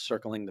her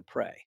circling the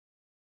prey.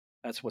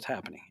 That's what's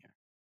happening here.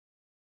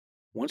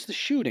 Once the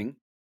shooting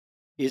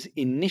is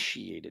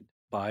initiated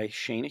by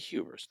Shayna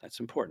Hubers, that's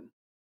important,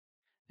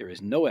 there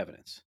is no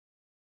evidence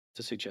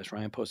to suggest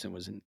Ryan Poston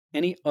was in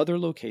any other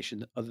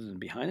location other than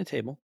behind the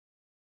table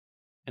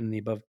and in the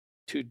above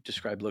 2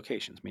 described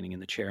locations, meaning in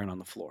the chair and on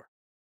the floor.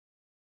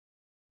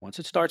 Once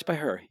it starts by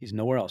her, he's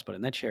nowhere else but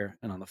in that chair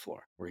and on the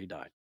floor where he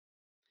died.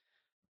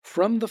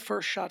 From the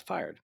first shot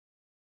fired,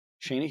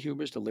 Shayna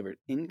Hubers delivered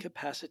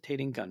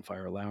incapacitating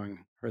gunfire,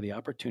 allowing her the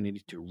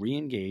opportunity to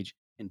re-engage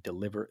and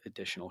deliver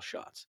additional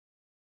shots.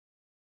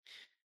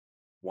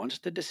 Once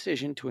the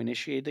decision to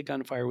initiate the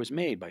gunfire was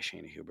made by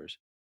Shayna Hubers,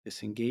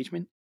 this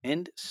engagement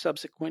and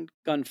subsequent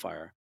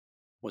gunfire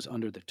was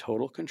under the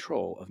total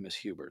control of Miss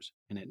Hubers,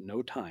 and at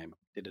no time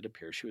did it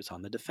appear she was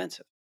on the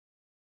defensive.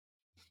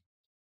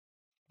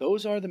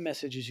 Those are the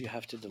messages you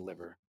have to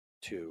deliver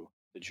to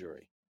the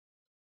jury.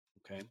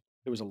 Okay?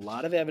 There was a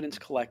lot of evidence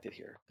collected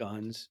here.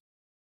 Guns,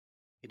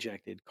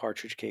 ejected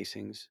cartridge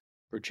casings,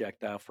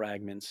 projectile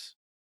fragments,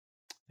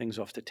 things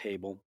off the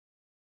table.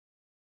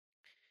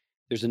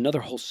 There's another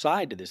whole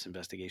side to this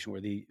investigation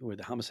where the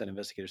homicide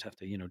investigators have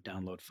to,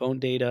 download phone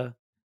data.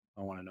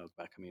 I want to know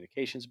about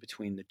communications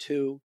between the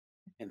two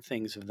and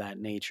things of that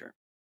nature.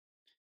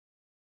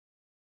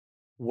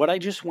 What I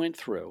just went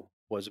through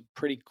was a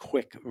pretty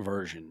quick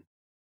version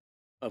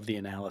of the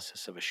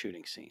analysis of a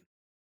shooting scene.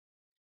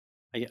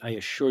 I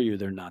assure you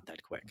they're not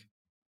that quick.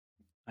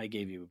 I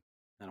gave you,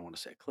 I don't want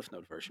to say a Cliff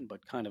Note version,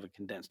 but kind of a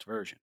condensed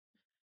version.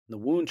 The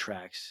wound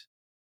tracks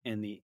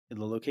and the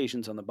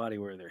locations on the body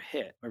where they're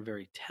hit are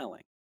very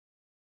telling.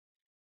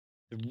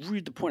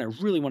 The point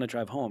I really want to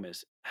drive home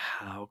is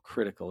how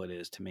critical it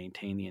is to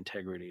maintain the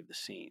integrity of the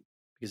scene,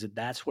 because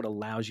that's what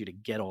allows you to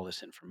get all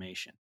this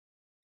information.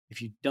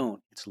 If you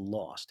don't, it's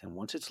lost. And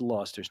once it's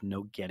lost, there's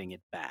no getting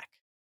it back.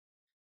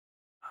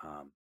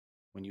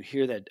 When you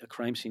hear that a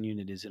crime scene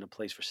unit is in a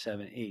place for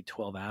 7, 8,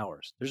 12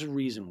 hours, there's a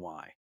reason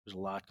why. There's a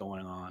lot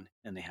going on,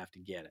 and they have to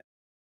get it.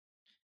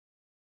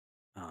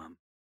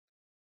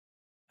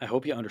 I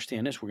hope you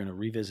understand this. We're going to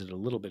revisit it a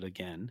little bit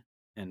again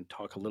and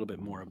talk a little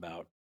bit more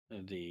about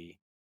the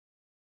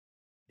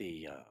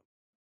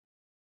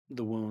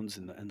wounds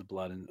and the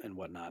blood and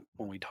whatnot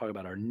when we talk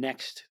about our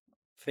next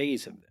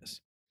phase of this.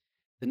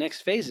 The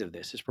next phase of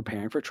this is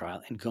preparing for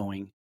trial and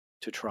going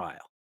to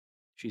trial.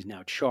 She's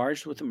now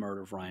charged with the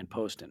murder of Ryan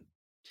Poston.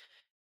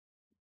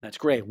 That's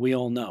great. We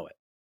all know it.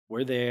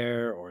 We're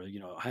there, or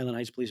Highland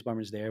Heights Police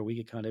Department's there. We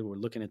get contact. We're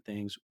looking at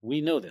things. We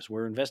know this.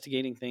 We're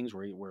investigating things.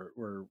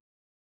 We're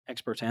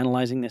experts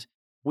analyzing this.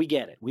 We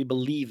get it. We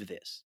believe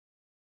this.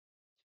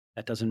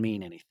 That doesn't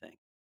mean anything.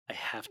 I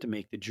have to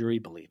make the jury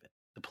believe it.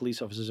 The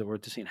police officers that were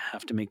at the scene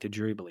have to make the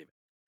jury believe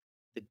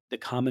it. The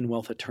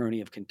Commonwealth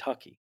Attorney of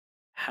Kentucky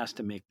has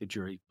to make the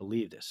jury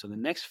believe this. So the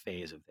next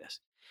phase of this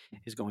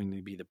is going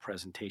to be the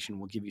presentation.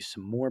 We'll give you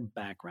some more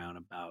background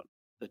about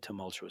the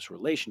tumultuous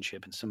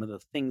relationship and some of the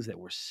things that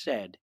were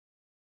said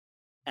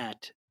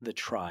at the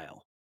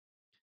trial.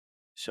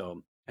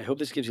 So I hope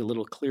this gives you a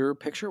little clearer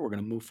picture. We're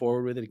going to move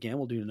forward with it again.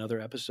 We'll do another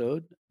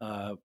episode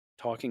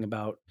talking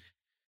about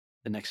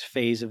the next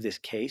phase of this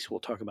case. We'll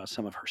talk about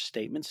some of her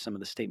statements, some of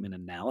the statement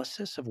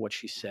analysis of what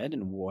she said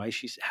and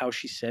how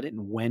she said it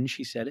and when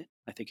she said it.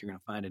 I think you're going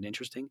to find it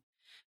interesting.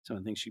 Some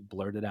of the things she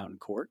blurted out in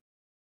court.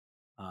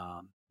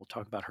 We'll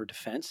talk about her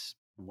defense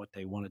and what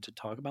they wanted to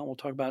talk about. We'll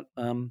talk about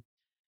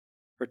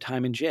her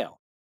time in jail.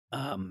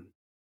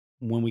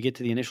 When we get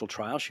to the initial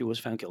trial, she was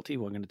found guilty.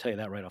 We're going to tell you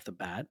that right off the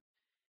bat.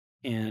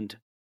 And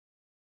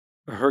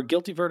her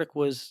guilty verdict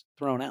was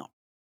thrown out,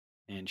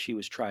 and she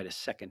was tried a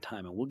second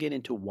time. And we'll get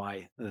into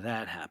why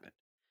that happened.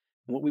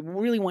 What we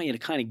really want you to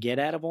kind of get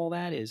out of all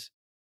that is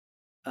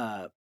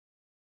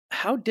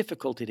how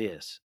difficult it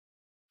is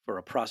for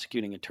a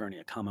prosecuting attorney,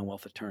 a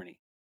Commonwealth attorney,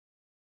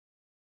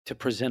 to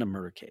present a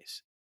murder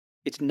case.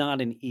 It's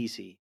not an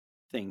easy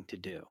thing to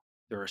do.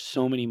 There are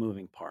so many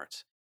moving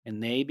parts,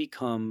 and they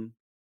become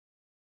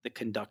the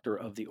conductor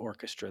of the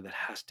orchestra that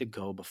has to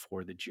go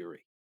before the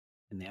jury.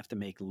 And they have to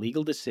make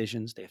legal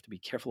decisions. They have to be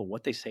careful of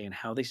what they say and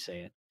how they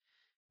say it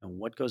and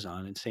what goes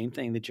on. And same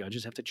thing, the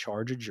judges have to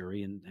charge a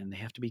jury, and they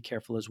have to be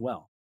careful as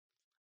well.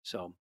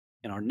 So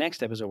in our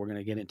next episode, we're going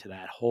to get into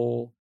that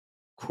whole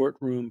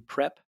courtroom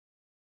prep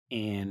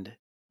and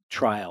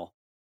trial,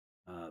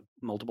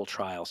 multiple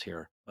trials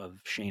here of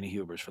Shayna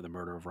Hubers for the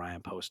murder of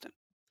Ryan Poston.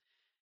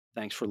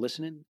 Thanks for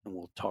listening, and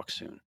we'll talk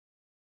soon.